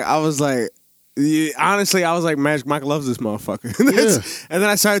 I was like, honestly, I was like, Magic Mike loves this motherfucker. And then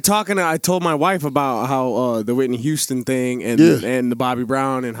I started talking. I told my wife about how the Whitney Houston thing and the Bobby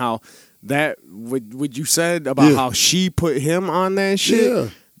Brown and how that what you said about how she put him on that shit. Yeah.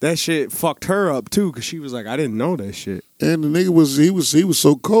 That shit fucked her up too, because she was like, I didn't know that shit. And the nigga was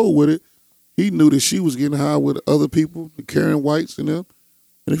so cold with it. He knew that she was getting high with other people, the Karen Whites and them.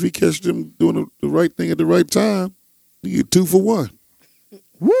 And if he catch them doing the right thing at the right time, you get 2 for 1.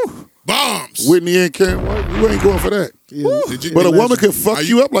 Woo! Bombs. Whitney and Karen White, you ain't going for that. Yeah. But a woman can fuck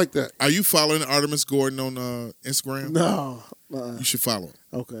you up like that. Are you following Artemis Gordon on Instagram? No. You should follow him.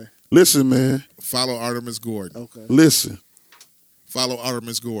 Okay. Listen, man. Follow Artemis Gordon. Okay. Listen. Follow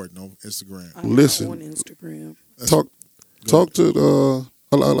Artemis Gordon on Instagram. Listen. On Instagram. Talk to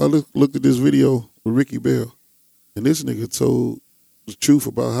I looked at this video with Ricky Bell, and this nigga told the truth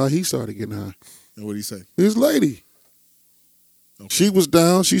about how he started getting high. And what did he say? His lady. Okay. She was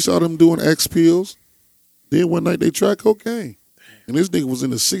down. She saw them doing X pills. Then one night they tried cocaine. And this nigga was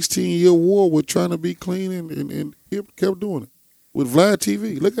in a 16-year war with trying to be clean and he kept doing it. With Vlad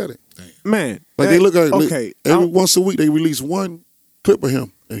TV. Look at it. Man. Like they look at it. Okay. Every once a week they release one clip of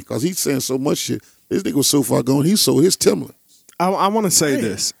him. Because he's saying so much shit. This nigga was so far gone, he sold his Timberland. I want to say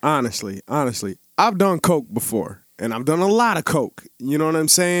this, honestly. I've done coke before, and I've done a lot of coke. You know what I'm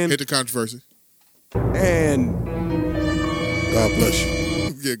saying? Hit the controversy. And God bless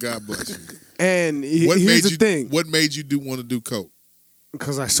you. Yeah, God bless you. And here's the thing. What made you want to do coke?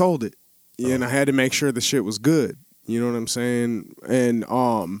 Because I sold it. Yeah, and I had to make sure the shit was good. You know what I'm saying? And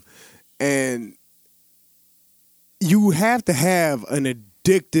you have to have an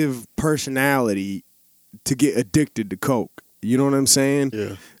addictive personality to get addicted to coke. You know what I'm saying?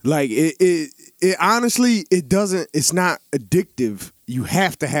 Yeah. Like it honestly, it's not addictive. You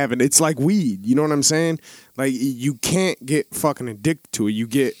have to have it. It's like weed. You know what I'm saying? Like you can't get fucking addicted to it. You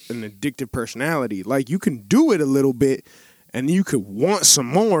get an addictive personality. Like you can do it a little bit and you could want some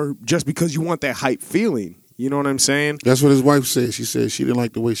more just because you want that hype feeling. You know what I'm saying? That's what his wife said. She said she didn't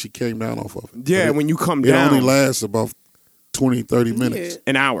like the way she came down off of it. Yeah, when you come down. It only lasts about 20, 30 minutes.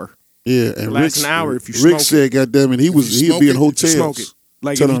 An hour. Yeah, and Rick, an hour if you smoke. Rick said, "Goddamn it, he'd be in hotels. Smoke it.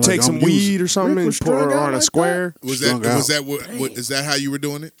 Like if you take some weed or something and pour it on a square." Was that how you were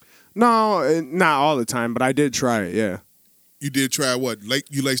doing it? No, not all the time, but I did try it. Yeah. You did try what?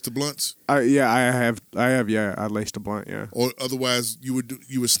 You laced the blunts? I have. Yeah, I laced a blunt. Yeah. Or otherwise, you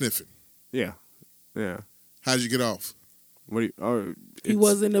were sniffing. Yeah. How'd you get off? He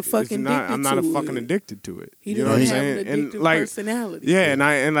wasn't a fucking addicted I'm not to a fucking it. addicted to it. He you know didn't what I'm have saying? an addictive personality. Yeah,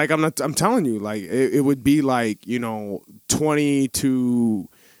 I'm telling you, like it would be like, 20 to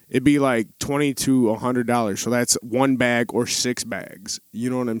 $100. So that's one bag or 6 bags. You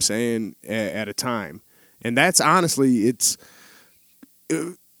know what I'm saying? At a time. And that's honestly, it's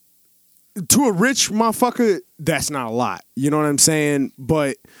to a rich motherfucker, that's not a lot. You know what I'm saying?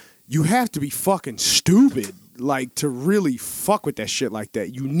 But you have to be fucking stupid, like, to really fuck with that shit like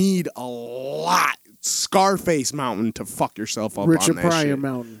that. You need a lot Scarface Mountain to fuck yourself up Richard on that Pryor shit.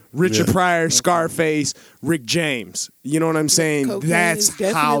 Mountain. Richard Pryor, Scarface, Rick James. You know what I'm saying? Cocaine That's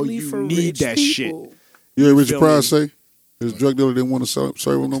is how definitely you for need rich that shit. people. You heard Richard Feel Pryor me? say his drug dealer didn't want to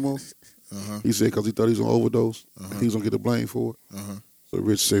serve him no more. He said because he thought he was gonna overdose, he was gonna get the blame for it. So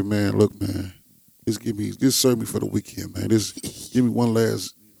Rich said, "Man, look, man, just serve me for the weekend, man. Just give me one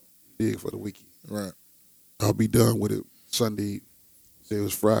last dig for the weekend. Right. I'll be done with it Sunday." He said it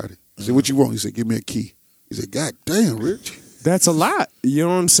was Friday. I said, "What you want?" He said, "Give me a key." He said, "God damn, Rich." That's a lot. You know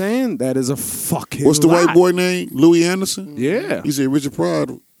what I'm saying? That is a fucking What's the lot. white boy name? Louis Anderson. Yeah. He said Richard Pryor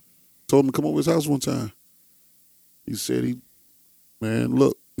told him to come over his house one time. He said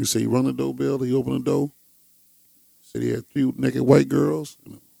look. He said he rung the doorbell. He opened the door. Said he had 3 naked white girls,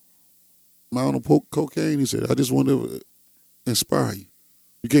 mound of cocaine. He said, "I just want to inspire you.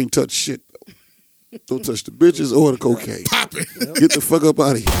 You can't touch shit though. Don't touch the bitches or the cocaine. Pop it. Get the fuck up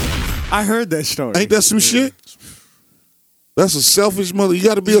out of here." I heard that story. Ain't that some shit? That's a selfish mother. You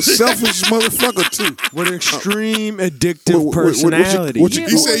got to be a selfish motherfucker too. With extreme addictive What- personality. what you-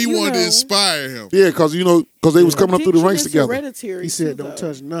 He said he you wanted to know. inspire him. Yeah, because they was coming up through the Addiction ranks is together. hereditary He said, too, "Don't though.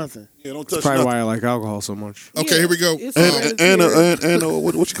 touch nothing." Yeah, don't That's touch probably nothing. why I like alcohol so much. Okay, here we go. It's And hereditary.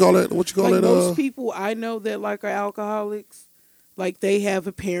 what you call that? What you call Like that? most people I know that like are alcoholics, like they have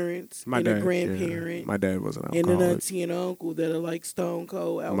a parent My and dad, a grandparent My dad was an and an alcoholic. auntie and uncle that are like stone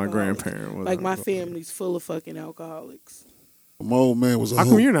cold My alcoholics. grandparent was Like an my alcoholic. family's full of fucking alcoholics. My old man was a How hoe.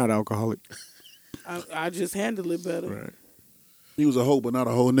 come you're not alcoholic? I just handle it better. Right. He was a hoe, but not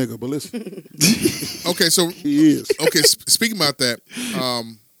a whole nigga. But listen, Okay, so he is. okay, speaking about that,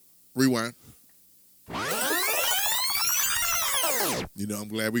 rewind. You know, I'm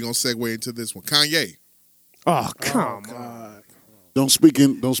glad we're gonna segue into this one. Kanye. Oh, come on. Don't speak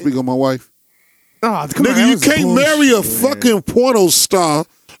on my wife. Oh, come on. Nigga, that you was can't bullshit, marry a man. fucking porno star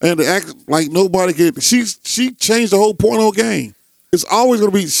and act like nobody can. She changed the whole porno game. It's always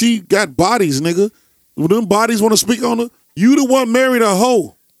gonna be. She got bodies, nigga. When them bodies want to speak on her, you the one married a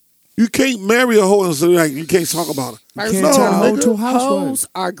hoe. You can't marry a hoe and say like you can't talk about her. First can't of tell all, hoe to a housewife. hoes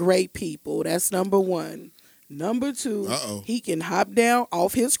are great people. That's number one. Number two, Uh-oh. he can hop down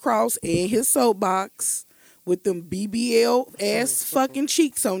off his cross and his soapbox with them BBL ass fucking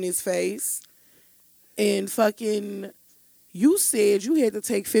cheeks on his face. And fucking, you said you had to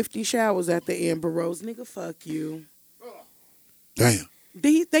take 50 showers after Amber Rose. Nigga, fuck you. Damn.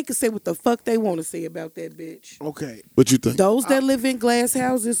 They can say what the fuck they want to say about that bitch. Okay. What you think? Those that live in glass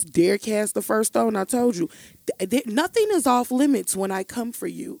houses dare cast the first stone. I told you, nothing is off limits when I come for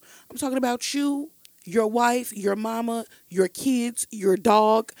you. I'm talking about you, your wife, your mama, your kids, your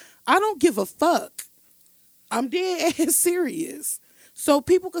dog. I don't give a fuck. I'm dead ass serious. So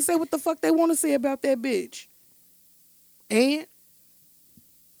people can say what the fuck they want to say about that bitch. And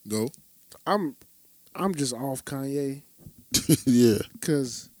Go. I'm just off Kanye Yeah.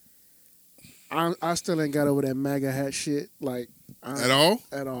 because I still ain't got over that MAGA hat shit like At all?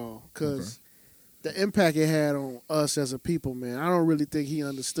 at all because the impact it had on us as a people, man. I don't really think he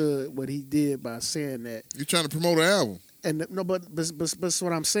understood what he did by saying that. You're trying to promote an album. And no, but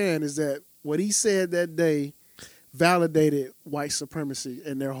what I'm saying is that what he said that day validated white supremacy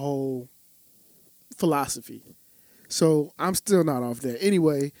and their whole philosophy. So I'm still not off that.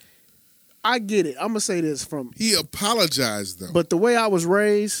 Anyway, I get it. I'm gonna say this from, He apologized though. but the way I was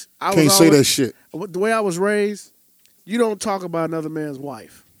raised, Can't say that shit. The way I was raised, you don't talk about another man's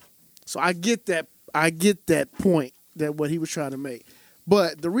wife. So I get that. I get that point that what he was trying to make.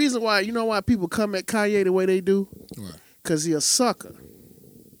 But the reason why, you know why people come at Kanye the way they do? Why? Because he a sucker.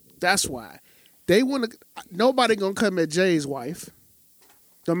 That's why. They want to. Nobody gonna come at Jay's wife,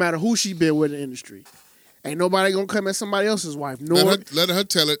 no matter who she been with in the industry. Ain't nobody gonna come at somebody else's wife. Nor Let her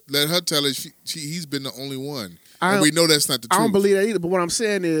tell it. Let her tell it. He's been the only one. I And don't- we know that's not the I truth. don't believe that either. But what I'm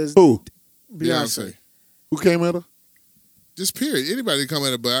saying is Who? Beyonce. Who came at her? Just period. Anybody come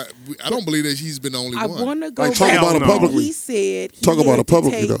at it, but I don't believe that he's been the only I one. want to go Like, talk back about it to publicly. when he said he Talk about had it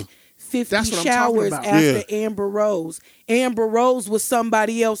publicly, to take though. 50 That's what I'm talking showers about. after Yeah. Amber Rose. Amber Rose was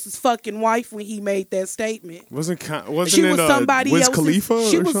somebody else's fucking wife when he made that statement. Wasn't She it was somebody Wiz else's. Khalifa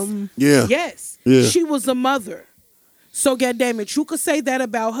she or was, something? Yeah. Yes. Yeah. She was a mother. So goddamn it, you could say that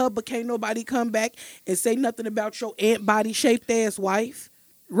about her, but can't nobody come back and say nothing about your ant body shaped ass wife.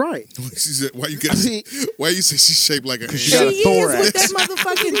 Right. She said, "Why you get? I mean- Why you say she's shaped like a She ant?" got a She is thorax. with that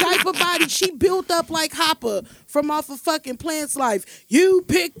motherfucking diaper body. She built up like Hopper from off of fucking Plant's Life. You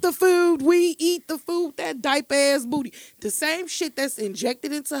pick the food, we eat the food. That diaper ass booty. The same shit that's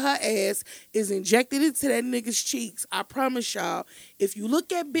injected into her ass is injected into that nigga's cheeks. I promise y'all. If you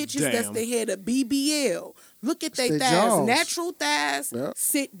look at bitches that's Damn. the head of BBL, look at It's their their thighs, jaws. natural thighs. Yep.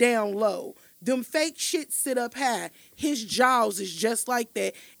 Sit down low. Them fake shit sit up high. His jaws is just like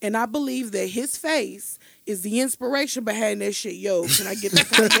that. And I believe that his face is the inspiration behind that shit. Yo, can I get the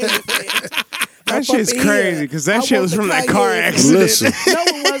fuck That shit's crazy because that shit was from that car accident. Listen. No,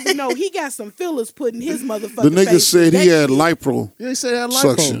 it wasn't. No, he got some fillers put in his motherfucking The nigga face. said he had They- lipo Yeah, he said that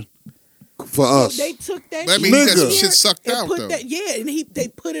suction for us. They took that. That shit means he got some Nigga. shit sucked and out, put though. that. Yeah, and they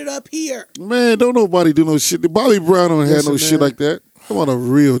put it up here. Man, don't nobody do no shit. Bobby Brown don't have no Listen, shit man. like that. Come on, a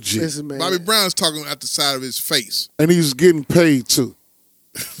real G. Listen, man. Bobby Brown's talking out the side of his face. And he's getting paid too.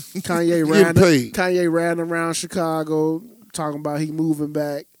 Kanye ran around Chicago talking about he moving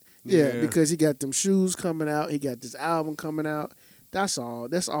back. Yeah, because he got them shoes coming out. He got this album coming out. That's all.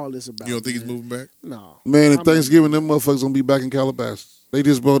 That's all it's about. You don't think he's man. moving back? No. Man, I'm at Thanksgiving, them motherfuckers gonna be back in Calabasas. They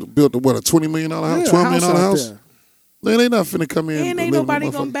just built a $20 million house, $12 million out house. there. Man, they not finna come in. And ain't live in nobody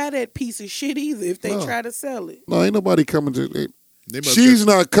that gonna motherfucker. buy that piece of shit either if they No. try to sell it. No, ain't nobody coming to. They must She's have-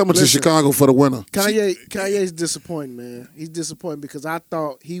 not coming to Listen. Chicago for the winter. Kanye's disappointing, man. He's disappointing because I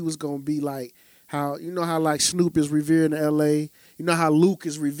thought he was gonna be like how how like Snoop is revered in L.A. You know how Luke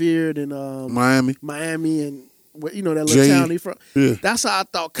is revered in Miami. and that little Jay. town he from. Yeah. That's how I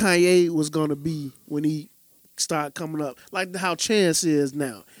thought Kanye was gonna be when he started coming up, like how Chance is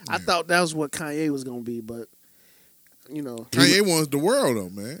now. I thought that was what Kanye was gonna be, but Kanye wants the world, though,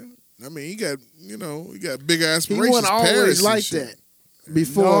 man. I mean, he got big he aspirations. wasn't Paris always and like shit. that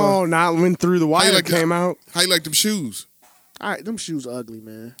before. No, not when Through the Wire like came that? out. How you like them shoes? All right, them shoes ugly,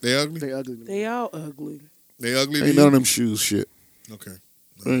 man. They ugly? They ugly. To me. They all ugly. They ugly to Ain't you? none of them shoes shit. Okay.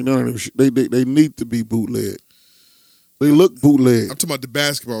 Ain't none of them shit. They need to be bootleg. They look bootleg. I'm talking about the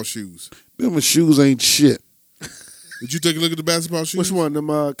basketball shoes. Them shoes ain't shit. Did you take a look at the basketball shoes? Which one? Them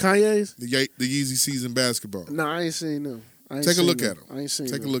Kanye's? The Yeezy season basketball. No, I ain't seen them. Take a look at them. I ain't seen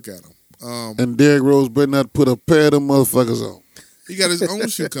Take a them. look at them. And Derrick Rose better not put a pair of them motherfuckers on. He got his own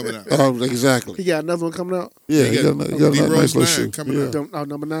shoe coming out. Exactly. He got another one coming out. Yeah, He he got got a D-Rose nice little 9 shoe. coming Yeah. out.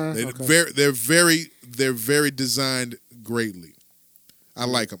 Number 9. They're very designed greatly. I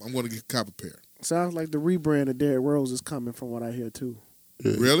like them. I'm going to get a cop a pair. Sounds like the rebrand of Derrick Rose is coming from what I hear too.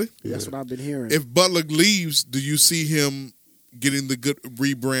 Yeah. Really? That's what I've been hearing. If Butler leaves, do you see him getting the good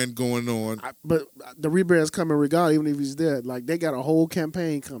rebrand going on? But the rebrand is coming regardless, even if he's there. Like they got a whole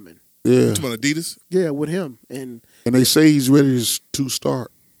campaign coming. Yeah. Come on, Adidas. Yeah, with him, and And they say he's ready to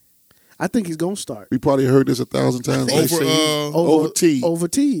start. I think he's gonna start We probably heard this 1,000 times. They say over T. Over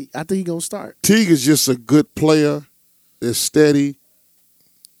T. I think he's gonna start. Teague is just a good player that's steady,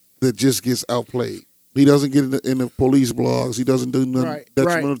 that just gets outplayed. He doesn't get in the police blogs. He doesn't do nothing Right,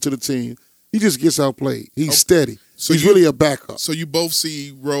 detrimental to the team. He just gets outplayed. He's steady. So He's you- really a backup. So you both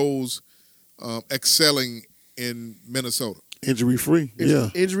see Rose excelling in Minnesota. Injury free. Yeah.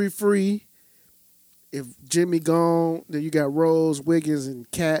 Injury free. If Jimmy gone, then you got Rose, Wiggins, and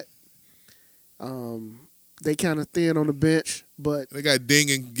Cat. They kind of thin on the bench, but They got Ding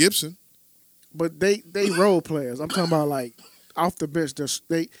and Gibson. they role players. I'm talking about like off the bench.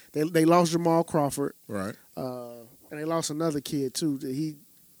 They lost Jamal Crawford, Right. and they lost another kid too.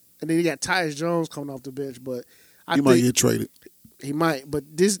 And then you got Tyus Jones coming off the bench, but I He think might get traded. he might.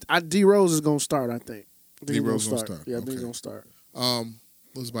 But D Rose is gonna start. I think. D Rose gonna start. Yeah, I think Okay. he's gonna start. What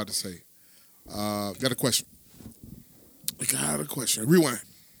was I about to say? Got a question. Rewind.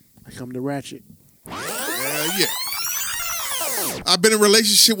 I come to Ratchet. Yeah. I've been in a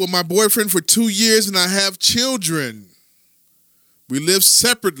relationship with my boyfriend for 2 years and I have children. We live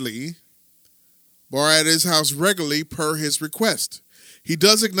separately, but are at his house regularly per his request. He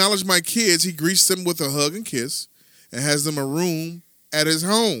does acknowledge my kids. He greets them with a hug and kiss and has them a room at his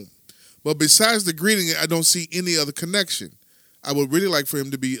home. But besides the greeting, I don't see any other connection. I would really like for him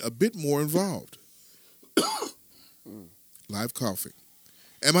to be a bit more involved. Live coughing.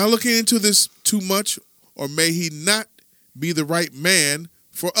 Am I looking into this too much, or may he not be the right man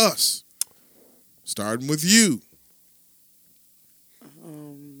for us? Starting with you.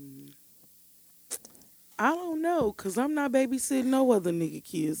 I don't know, because I'm not babysitting no other nigga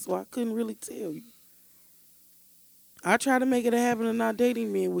kids, so I couldn't really tell you. I try to make it a habit of not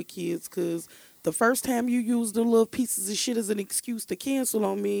dating men with kids, because the first time you used the little pieces of shit as an excuse to cancel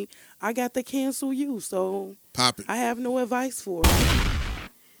on me, I got to cancel you, so Pop it. I have no advice for it.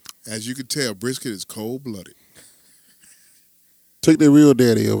 As you can tell, Brisket is cold-blooded. Take their real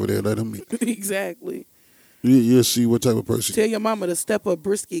daddy over there. Let him meet. Exactly. You'll see what type of person. Tell your mama to step her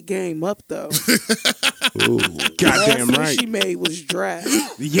brisket game up, though. Ooh. Goddamn Last one right. she made was dry.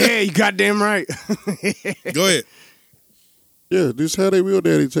 Yeah, you goddamn right. Go ahead. Yeah, just have their real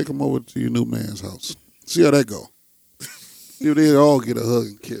daddy take them over to your new man's house. See how that go. See if they all get a hug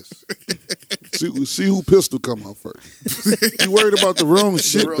and kiss. See who pistol come out first. You worried about the wrong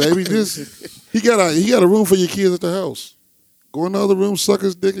shit, baby. He got a room for your kids at the house. Go in the other room, suck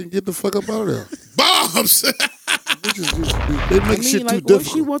his dick, and get the fuck up out of there. Bombs. They make shit too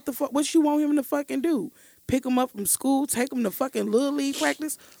difficult. What she want him to fucking do? Pick him up from school, take him to fucking Little League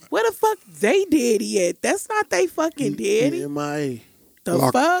practice? Where the fuck they daddy at? That's not they fucking daddy. MIA.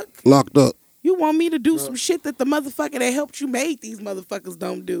 Fuck? Locked up. You want me to do some shit that the motherfucker that helped you make these motherfuckers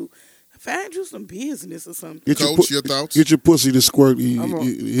don't do? Find you some business or something. Coach, your thoughts? Get your pussy to squirt.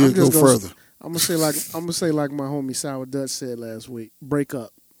 He'll go further. I'm gonna say like my homie Sour Dutch said last week. Break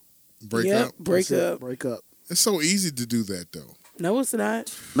up. Break up. Break up. It's so easy to do that though. No, it's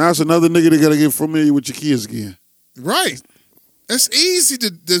not. Now it's another nigga that gotta get familiar with your kids again. Right. It's easy to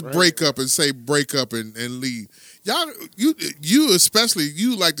just break up and say break up and leave. Y'all, you especially,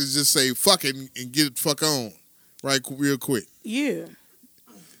 you like to just say fuck it and get it fuck on, right, real quick. Yeah.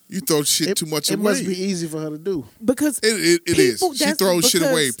 You throw shit too much away. It must be easy for her to do. Because it is. She throws shit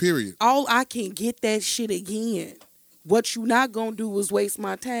away, period. All I can get that shit again. What you not gonna do is waste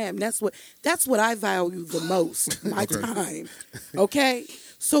my time. That's what I value the most. My time. Okay?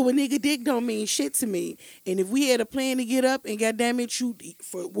 So a nigga dick don't mean shit to me. And if we had a plan to get up and goddamn it, you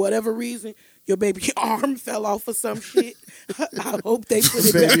for whatever reason, your baby arm fell off or some shit. I hope they put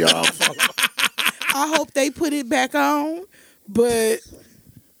it baby back on. I hope they put it back on. But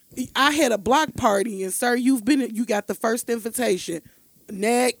I had a block party, and sir, you got the first invitation.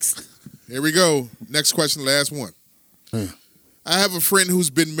 Next. Here we go. Next question, last one. I have a friend who's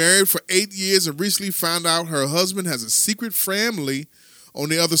been married for 8 years and recently found out her husband has a secret family on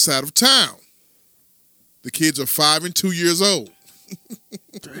the other side of town. The kids are 5 and 2 years old.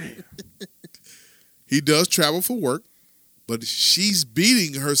 He does travel for work, but she's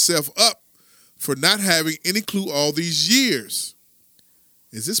beating herself up for not having any clue all these years.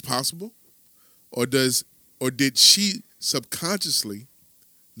 Is this possible? Or did she subconsciously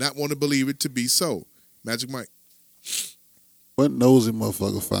not want to believe it to be so? Magic Mike. What nosy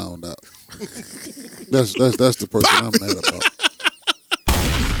motherfucker found out? That's the person I'm mad about.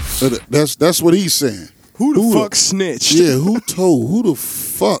 That's what he's saying. Who the fuck snitched? Yeah, who the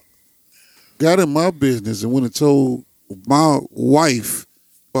fuck got in my business and went and told my wife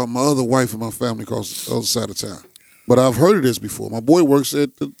about my other wife and my family across the other side of town? But I've heard of this before. My boy works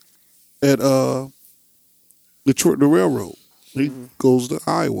at the railroad. He goes to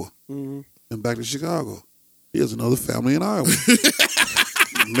Iowa and back to Chicago. He has another family in Iowa.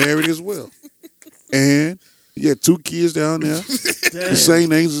 Married as well. And he had 2 kids down there. The same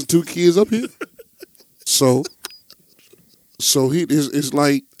names as 2 kids up here. So it's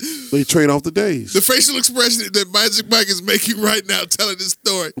like they trade off the days. The facial expression that Magic Mike is making right now telling this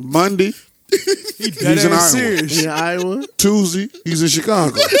story. Monday, he's in Iowa. In Iowa. Tuesday, he's in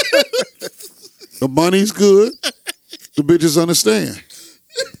Chicago. The money's good. The bitches understand.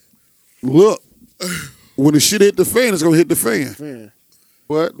 Look, when the shit hit the fan, it's gonna hit the fan. Yeah.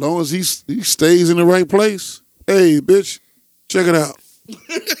 But as long as he stays in the right place, hey, bitch, check it out.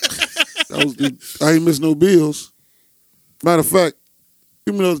 I ain't missed no bills. Matter of fact,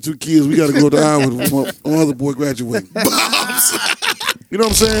 give me the other 2 kids. We got to go to Iowa with my other boy graduating. You know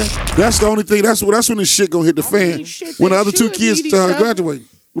what I'm saying? That's the only thing. That's when the shit gonna hit the fan. When the other 2 kids graduate.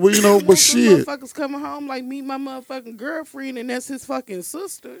 Well, you know, but shit. Motherfuckers coming home like meet my motherfucking girlfriend and that's his fucking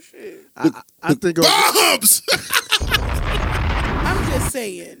sister. Shit. I think bombs. I'm just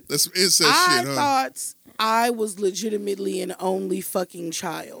saying. I thought I was legitimately an only fucking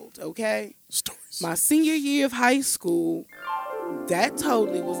child. Okay. Stories. My senior year of high school, that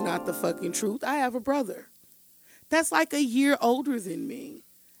totally was not the fucking truth. I have a brother that's like a year older than me.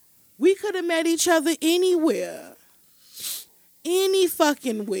 We could have met each other anywhere. Any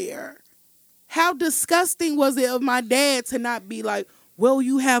fucking where. How disgusting was it of my dad to not be like, well,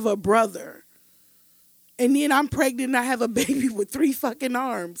 you have a brother. And then I'm pregnant and I have a baby with 3 fucking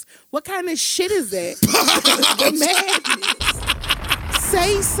arms. What kind of shit is that? The madness.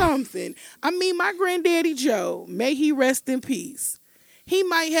 Say something. I mean, my granddaddy Joe, may he rest in peace. He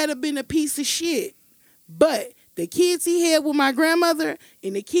might have been a piece of shit. But the kids he had with my grandmother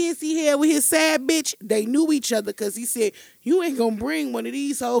and the kids he had with his sad bitch, they knew each other because he said, you ain't going to bring one of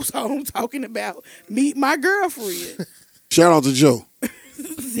these hoes home talking about meet my girlfriend. Shout out to Joe.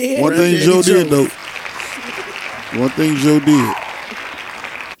 Yeah. One thing Joe did, though. One thing Joe did.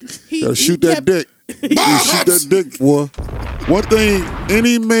 Gotta shoot that dick. Shoot that dick, boy. One thing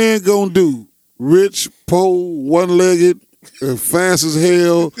any man gonna do, rich, poor, one-legged, fast as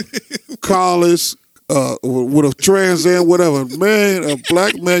hell, collarless, with a Trans Am, whatever. Man, a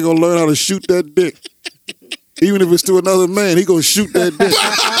black man gonna learn how to shoot that dick. Even if it's to another man, he gonna shoot that dick.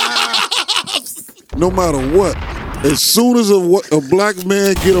 no matter what. As soon as a black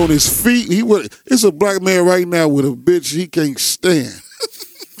man get on his feet, it's a black man right now with a bitch he can't stand.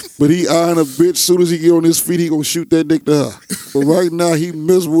 But he eyeing a bitch. As soon as he get on his feet, he gonna shoot that dick to her. But right now he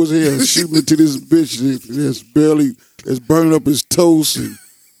miserable as hell, shooting it to this bitch that's burning up his toast and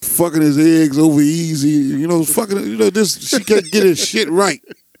fucking his eggs over easy. She can't get his shit right.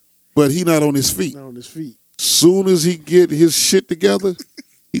 But he not on his feet. Not on his feet. Soon as he get his shit together,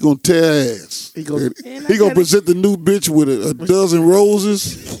 he gonna tear ass. He gonna present the new bitch with a dozen roses,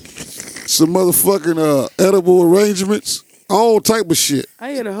 some motherfucking edible arrangements, all type of shit. I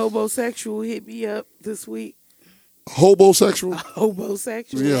had a homosexual hit me up this week. Hobosexual?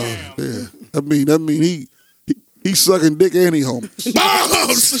 Homosexual. Yeah. That mean he sucking dick and he homeless. No,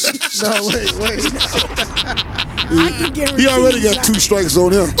 wait. I can guarantee He already got 2 strikes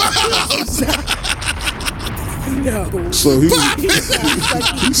on him. No. So he's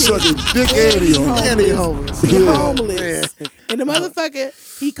sucking dick and he homeless. And he homeless. He homeless. And the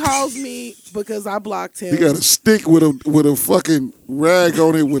motherfucker, he calls me because I blocked him. He got a stick with a fucking rag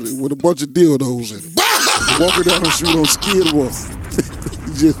on it with a bunch of dildos in it. Walking down the street on Skid Row.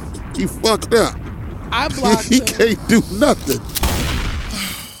 He fucked up. I blocked him. He can't do nothing.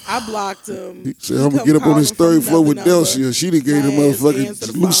 I blocked him. He said, I'm going to get up on his third floor with Delcia. She done gave the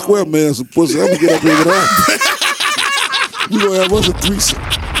motherfucking Lou Square Man some pussy. I'm going to get up here with her. We going to have us a threesome.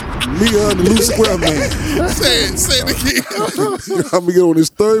 Me, her, and the Lou Square Man. Say it again. I'm going to get on his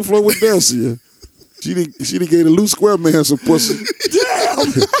third floor with Delcia. She done gave the Lou Square Man some pussy.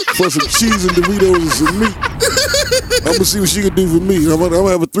 Damn! For some cheese and Doritos and some meat. I'm gonna see what she can do for me. I'm gonna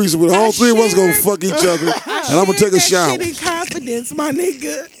have a threesome with her. All 3 of us gonna fuck each other, and I'm gonna take a shower. Shit in confidence, my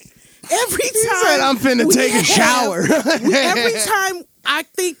nigga. Every time said, I'm finna take a shower. Every time I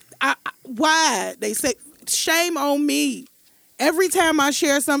think, why they say shame on me. Every time I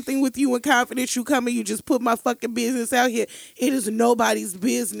share something with you in confidence, you come and you just put my fucking business out here. It is nobody's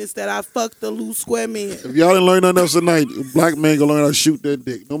business that I fucked the Lou Square Man. If y'all didn't learn nothing else tonight, a black man gonna learn how to shoot that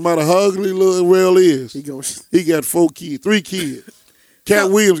dick. No matter how ugly Lil Rel is, he got 3 kids.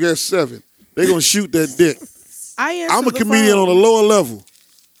 Cat Williams got 7. They gonna shoot that dick. I'm a comedian on a lower level.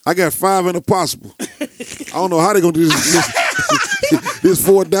 I got 5 in the possible. I don't know how they gonna do this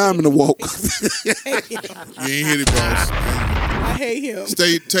 4 dime in the walk. You ain't hit it, boss. I hate him.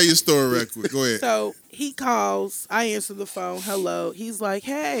 Tell your story right quick. Go ahead. So he calls. I answer the phone. Hello. He's like,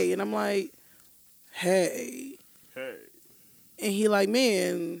 hey. And I'm like, hey. And he like,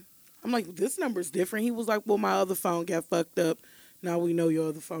 man. I'm like, this number's different. He was like, well, my other phone got fucked up. Now we know your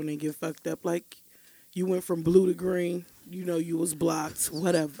other phone didn't get fucked up. Like, you went from blue to green. You know you was blocked.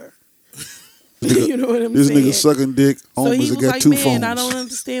 Whatever. You know what I'm this saying? This nigga sucking dick. So he was was got like, 2 man, phones. I don't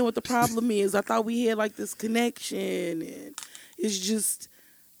understand what the problem is. I thought we had like this connection, and it's just,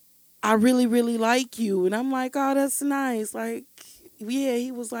 I really, really like you. And I'm like, oh, that's nice. Like, yeah,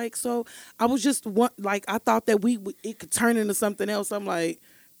 he was like, so I was just, I thought that it could turn into something else. I'm like,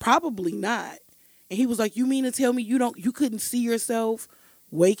 probably not. And he was like, you mean to tell me you couldn't see yourself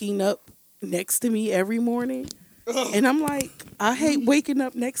waking up next to me every morning? And I'm like, I hate waking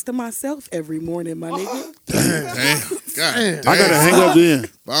up next to myself every morning, my nigga. Damn. God damn. I gotta hang up then.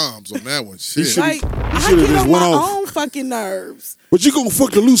 Bombs on that one. Shit. Like, I get on my own fucking nerves. But you gonna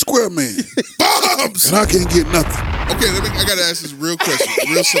fuck the Lou Square Man. Bombs! And I can't get nothing. Okay, I gotta ask this real question.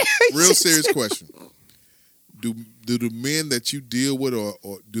 Real serious question. Do the men that you deal with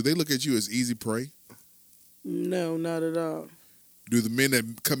or do they look at you as easy prey? No, not at all. Do the men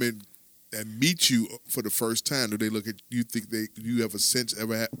that come in and meet you for the first time, do they look at you? Think you have a sense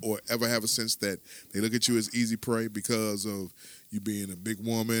ever have a sense that they look at you as easy prey because of you being a big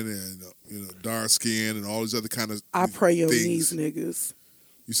woman and dark skin and all these other kind of I prey on things. these niggas.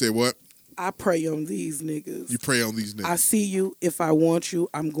 You say what? I prey on these niggas. You prey on these niggas. I see you. If I want you,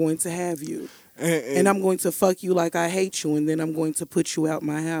 I'm going to have you, and I'm going to fuck you like I hate you, and then I'm going to put you out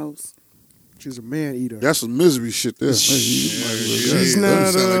my house. She's a man eater. That's some misery shit there. He's not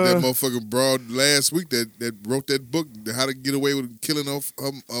sound like that motherfucking broad last week that wrote that book, How to Get Away with Killing her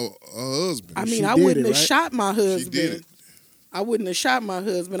husband. I mean, I wouldn't have shot my She husband. did it. I wouldn't have shot my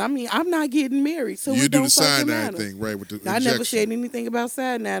husband. I mean, I'm not getting married, so You it do don't the fucking cyanide matter. thing, right? With the I injection. never said anything about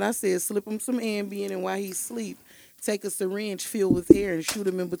cyanide. I said slip him some Ambien, and while he sleep, take a syringe filled with air and shoot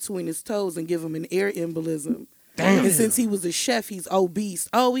him in between his toes and give him an air embolism. Damn. And since he was a chef, he's obese.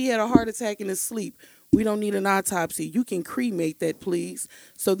 Oh, he had a heart attack in his sleep. We don't need an autopsy. You can cremate that, please.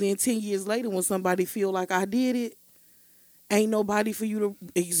 So then 10 years later, when somebody feel like I did it, ain't nobody for you to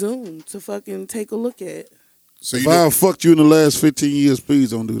exhume, to fucking take a look at. So if I fucked you in the last 15 years,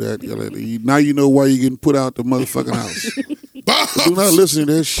 please don't do that. Now you know why you're getting put out the motherfucking house. Do not listen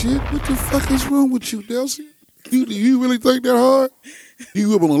to that shit. What the fuck is wrong with you, Delcy? You really think that hard?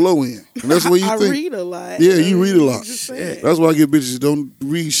 You up on the low end. And that's what you I think. read a lot. Yeah, you read a lot. Just saying. That's why I get bitches don't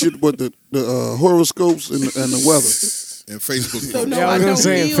read shit but the horoscopes and the weather. And Facebook. So no, Yeah, I was I gonna don't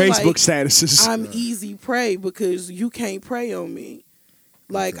say feel Facebook like statuses. I'm easy prey because you can't prey on me.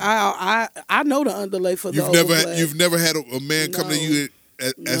 Like I know the underlay for You've the never old black. you've never had a man come to you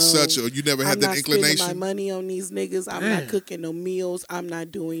as such, or you never had I'm that not inclination. spending my money on these niggas. I'm not cooking no meals. I'm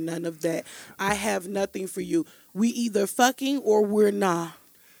not doing none of that. I have nothing for you. We either fucking or we're not.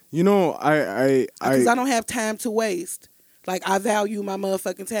 You know, I Because I don't have time to waste. Like I value my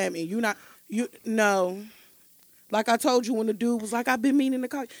motherfucking time, and no. Like I told you when the dude was like, I've been meaning to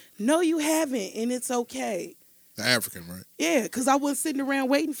call you. No, you haven't, and it's okay. The African, right? Yeah, because I wasn't sitting around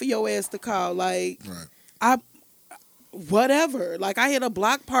waiting for your ass to call. Like, Right. whatever. Like, I had a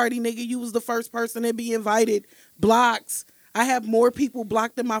block party, nigga. You was the first person to be invited. Blocks. I have more people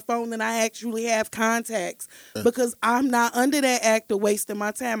blocked in my phone than I actually have contacts because I'm not under that act of wasting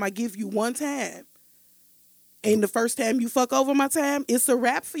my time. I give you one time. And the first time you fuck over my time, it's a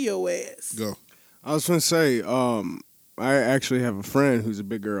wrap for your ass. Go. I was gonna say, I actually have a friend who's a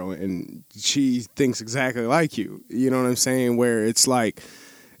big girl, and she thinks exactly like you. You know what I'm saying? Where it's like,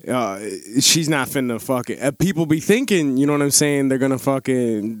 she's not finna fucking. People be thinking, you know what I'm saying? They're gonna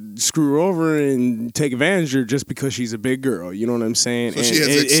fucking screw her over and take advantage of her just because she's a big girl. You know what I'm saying? So she has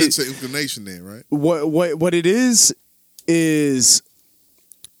that sense of inclination there, right? What it is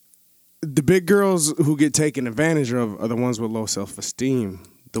the big girls who get taken advantage of are the ones with low self-esteem.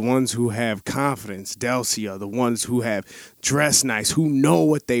 The ones who have confidence, Delcia, the ones who have dress nice, who know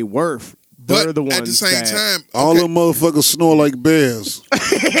what they worth. They're But the ones at the same time, All them motherfuckers snore like bears.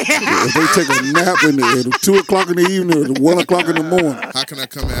 If they take a nap at 2 o'clock in the evening or 1 o'clock in the morning. how can I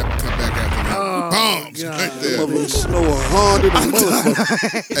come back after that? Bombs right there. Motherfuckers snore harder than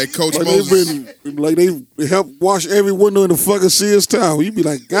motherfuckers. Hey, Coach Like Moses. they helped wash every window in the fucking Sears Tower. You be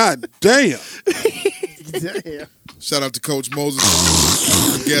like, God damn. Damn. Shout out to Coach Moses.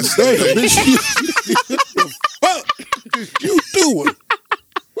 Guest Damn, today. bitch. What the fuck you doing?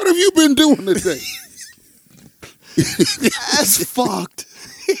 What have you been doing today? That's fucked.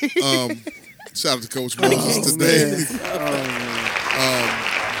 Shout out to Coach Moses today.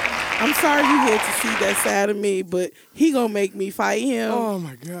 I'm sorry you had to see that side of me, but he gonna make me fight him. Oh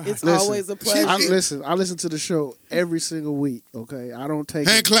my god! It's Listen, always a pleasure. I listen to the show every single week. Okay, I don't take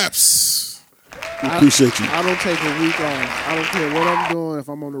Hand claps. Appreciate you. I don't take a week off. I don't care what I'm doing. If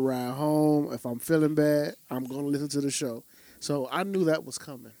I'm on the ride home, if I'm feeling bad, I'm gonna listen to the show. So I knew that was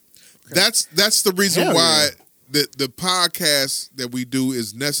coming. That's the reason Hell why the podcast that we do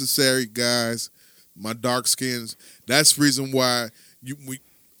is necessary, guys. My dark skins. That's the reason why we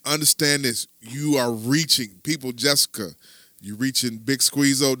understand this. You are reaching people, Jessica. You reaching Big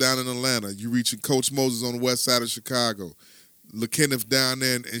Squeezo down in Atlanta. You reaching Coach Moses on the west side of Chicago. LaKenneth down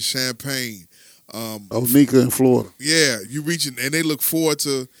there in Champaign. Nika in Florida. Yeah, you reaching, and they look forward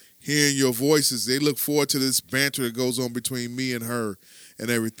to hearing your voices. They look forward to this banter that goes on between me and her and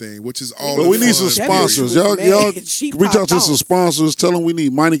everything, which is all. But we need fun. some sponsors. That bitch Y'all was mad. She reach out popped to off. some sponsors. Tell them we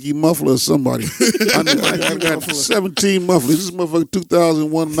need Meineke muffler or somebody. I got 17 mufflers. This motherfucker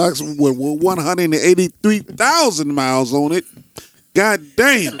 2001 maximum with 183,000 miles on it. God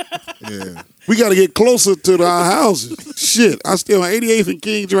damn. Yeah. We got to get closer to our houses. Shit, I still on 88th and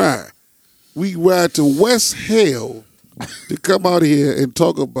King Drive. We ride to West Hell to come out here and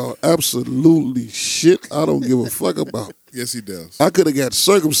talk about absolutely shit I don't give a fuck about. Yes, he does. I could have got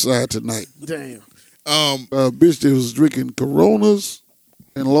circumcised tonight. Damn. Bitch that was drinking Coronas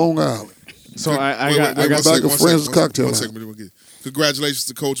in Long Island. So I Wait, got back one of second, Francis Cocktail One House. second. Congratulations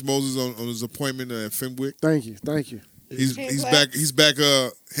to Coach Moses on his appointment at Fenwick. Thank you. He's Hand back. claps. He's back.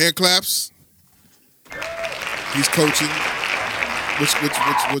 Hand claps. He's coaching.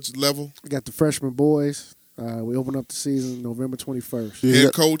 Which level? We got the freshman boys. We open up the season November 21st. Yeah,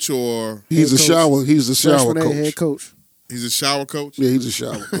 Head coach or he's a coach. shower. He's a shower Freshman A, head coach. coach. he's a shower coach? Yeah, he's a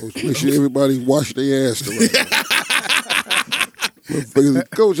shower coach. Make sure everybody wash their ass the right way.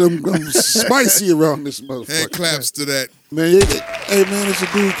 Coach, I'm spicy around this Hand motherfucker. claps to that. Man, hey man, it's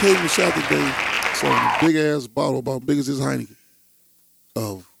a dude came to shop today. Saw a big ass bottle about big as his Heineken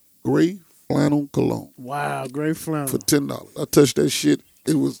of gray flannel cologne Wow, great flannel. for $10. I touched that shit.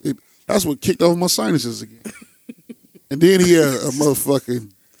 That's what kicked off my sinuses again. And then he had a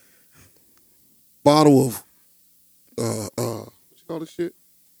motherfucking bottle of what you call this shit?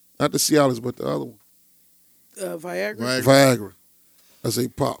 Not the Cialis, but the other one. Viagra. Right? Viagra. I say,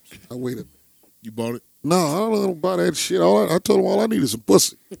 Pops. I waited. You bought it? No, I don't let him buy that shit. I told him all I need is some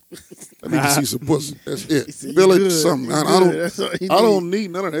pussy. I need to see some pussy. That's it. Bill it something. I don't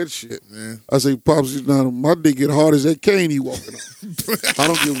need none of that shit. Yeah. I say, Pops, my dick get hard as that cane you walking on. I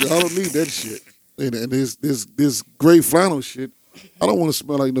don't need that shit. And this gray flannel shit, I don't want to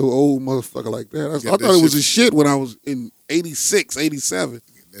smell like no old motherfucker like that. I thought it was a shit when I was in 86, 87.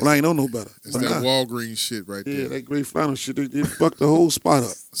 When I ain't know no better. It's that Walgreens shit right there. Yeah, that gray flannel shit, it fucked the whole spot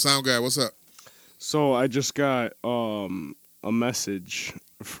up. Sound guy, what's up? So I just got a message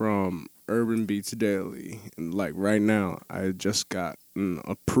from Urban Beats Daily, and like right now, I just got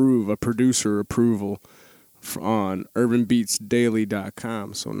a producer approval on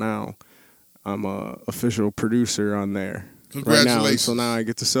UrbanBeatsDaily.com. So now I'm a official producer on there. Congratulations! Right now, so now I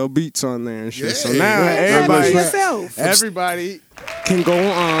get to sell beats on there and shit. Yeah. So now everybody can go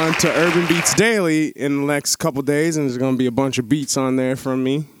on to Urban Beats Daily in the next couple days, and there's gonna be a bunch of beats on there from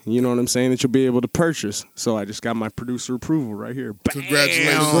me. You know what I'm saying? That you'll be able to purchase. So I just got my producer approval right here. Bam!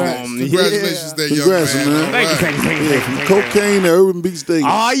 Congratulations, there, young man. Thank you. From cocaine to Urban Beats Daily.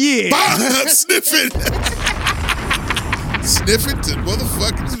 Oh yeah. Sniffing to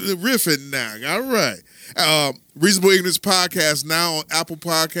motherfucking riffing now. All right. Reasonable Ignorance Podcast now on Apple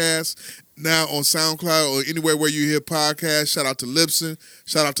Podcasts, now on SoundCloud or anywhere where you hear podcasts. Shout out to Libsyn.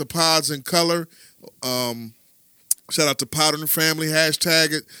 Shout out to Pods in Color. Shout out to Powder and Family.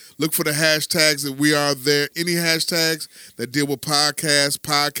 Hashtag it. Look for the hashtags that we are there. Any hashtags that deal with podcasts,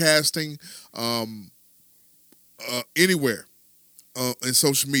 podcasting, anywhere in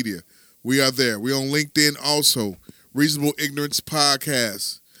social media. We are there. We on LinkedIn also. Reasonable Ignorance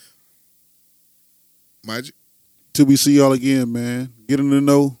Podcast. Magic. Till we see y'all again, man. Get in the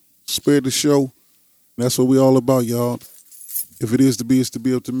know, spread the show. That's what we all about, y'all. If it is to be, it's to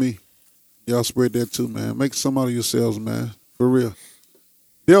be up to me. Y'all spread that too, man. Make some out of yourselves, man. For real.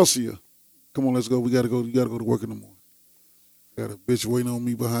 Delcia, come on, let's go. We gotta go. You gotta go to work in the morning. Got a bitch waiting on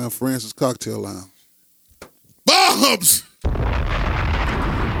me behind Francis Cocktail Lounge. Bombs!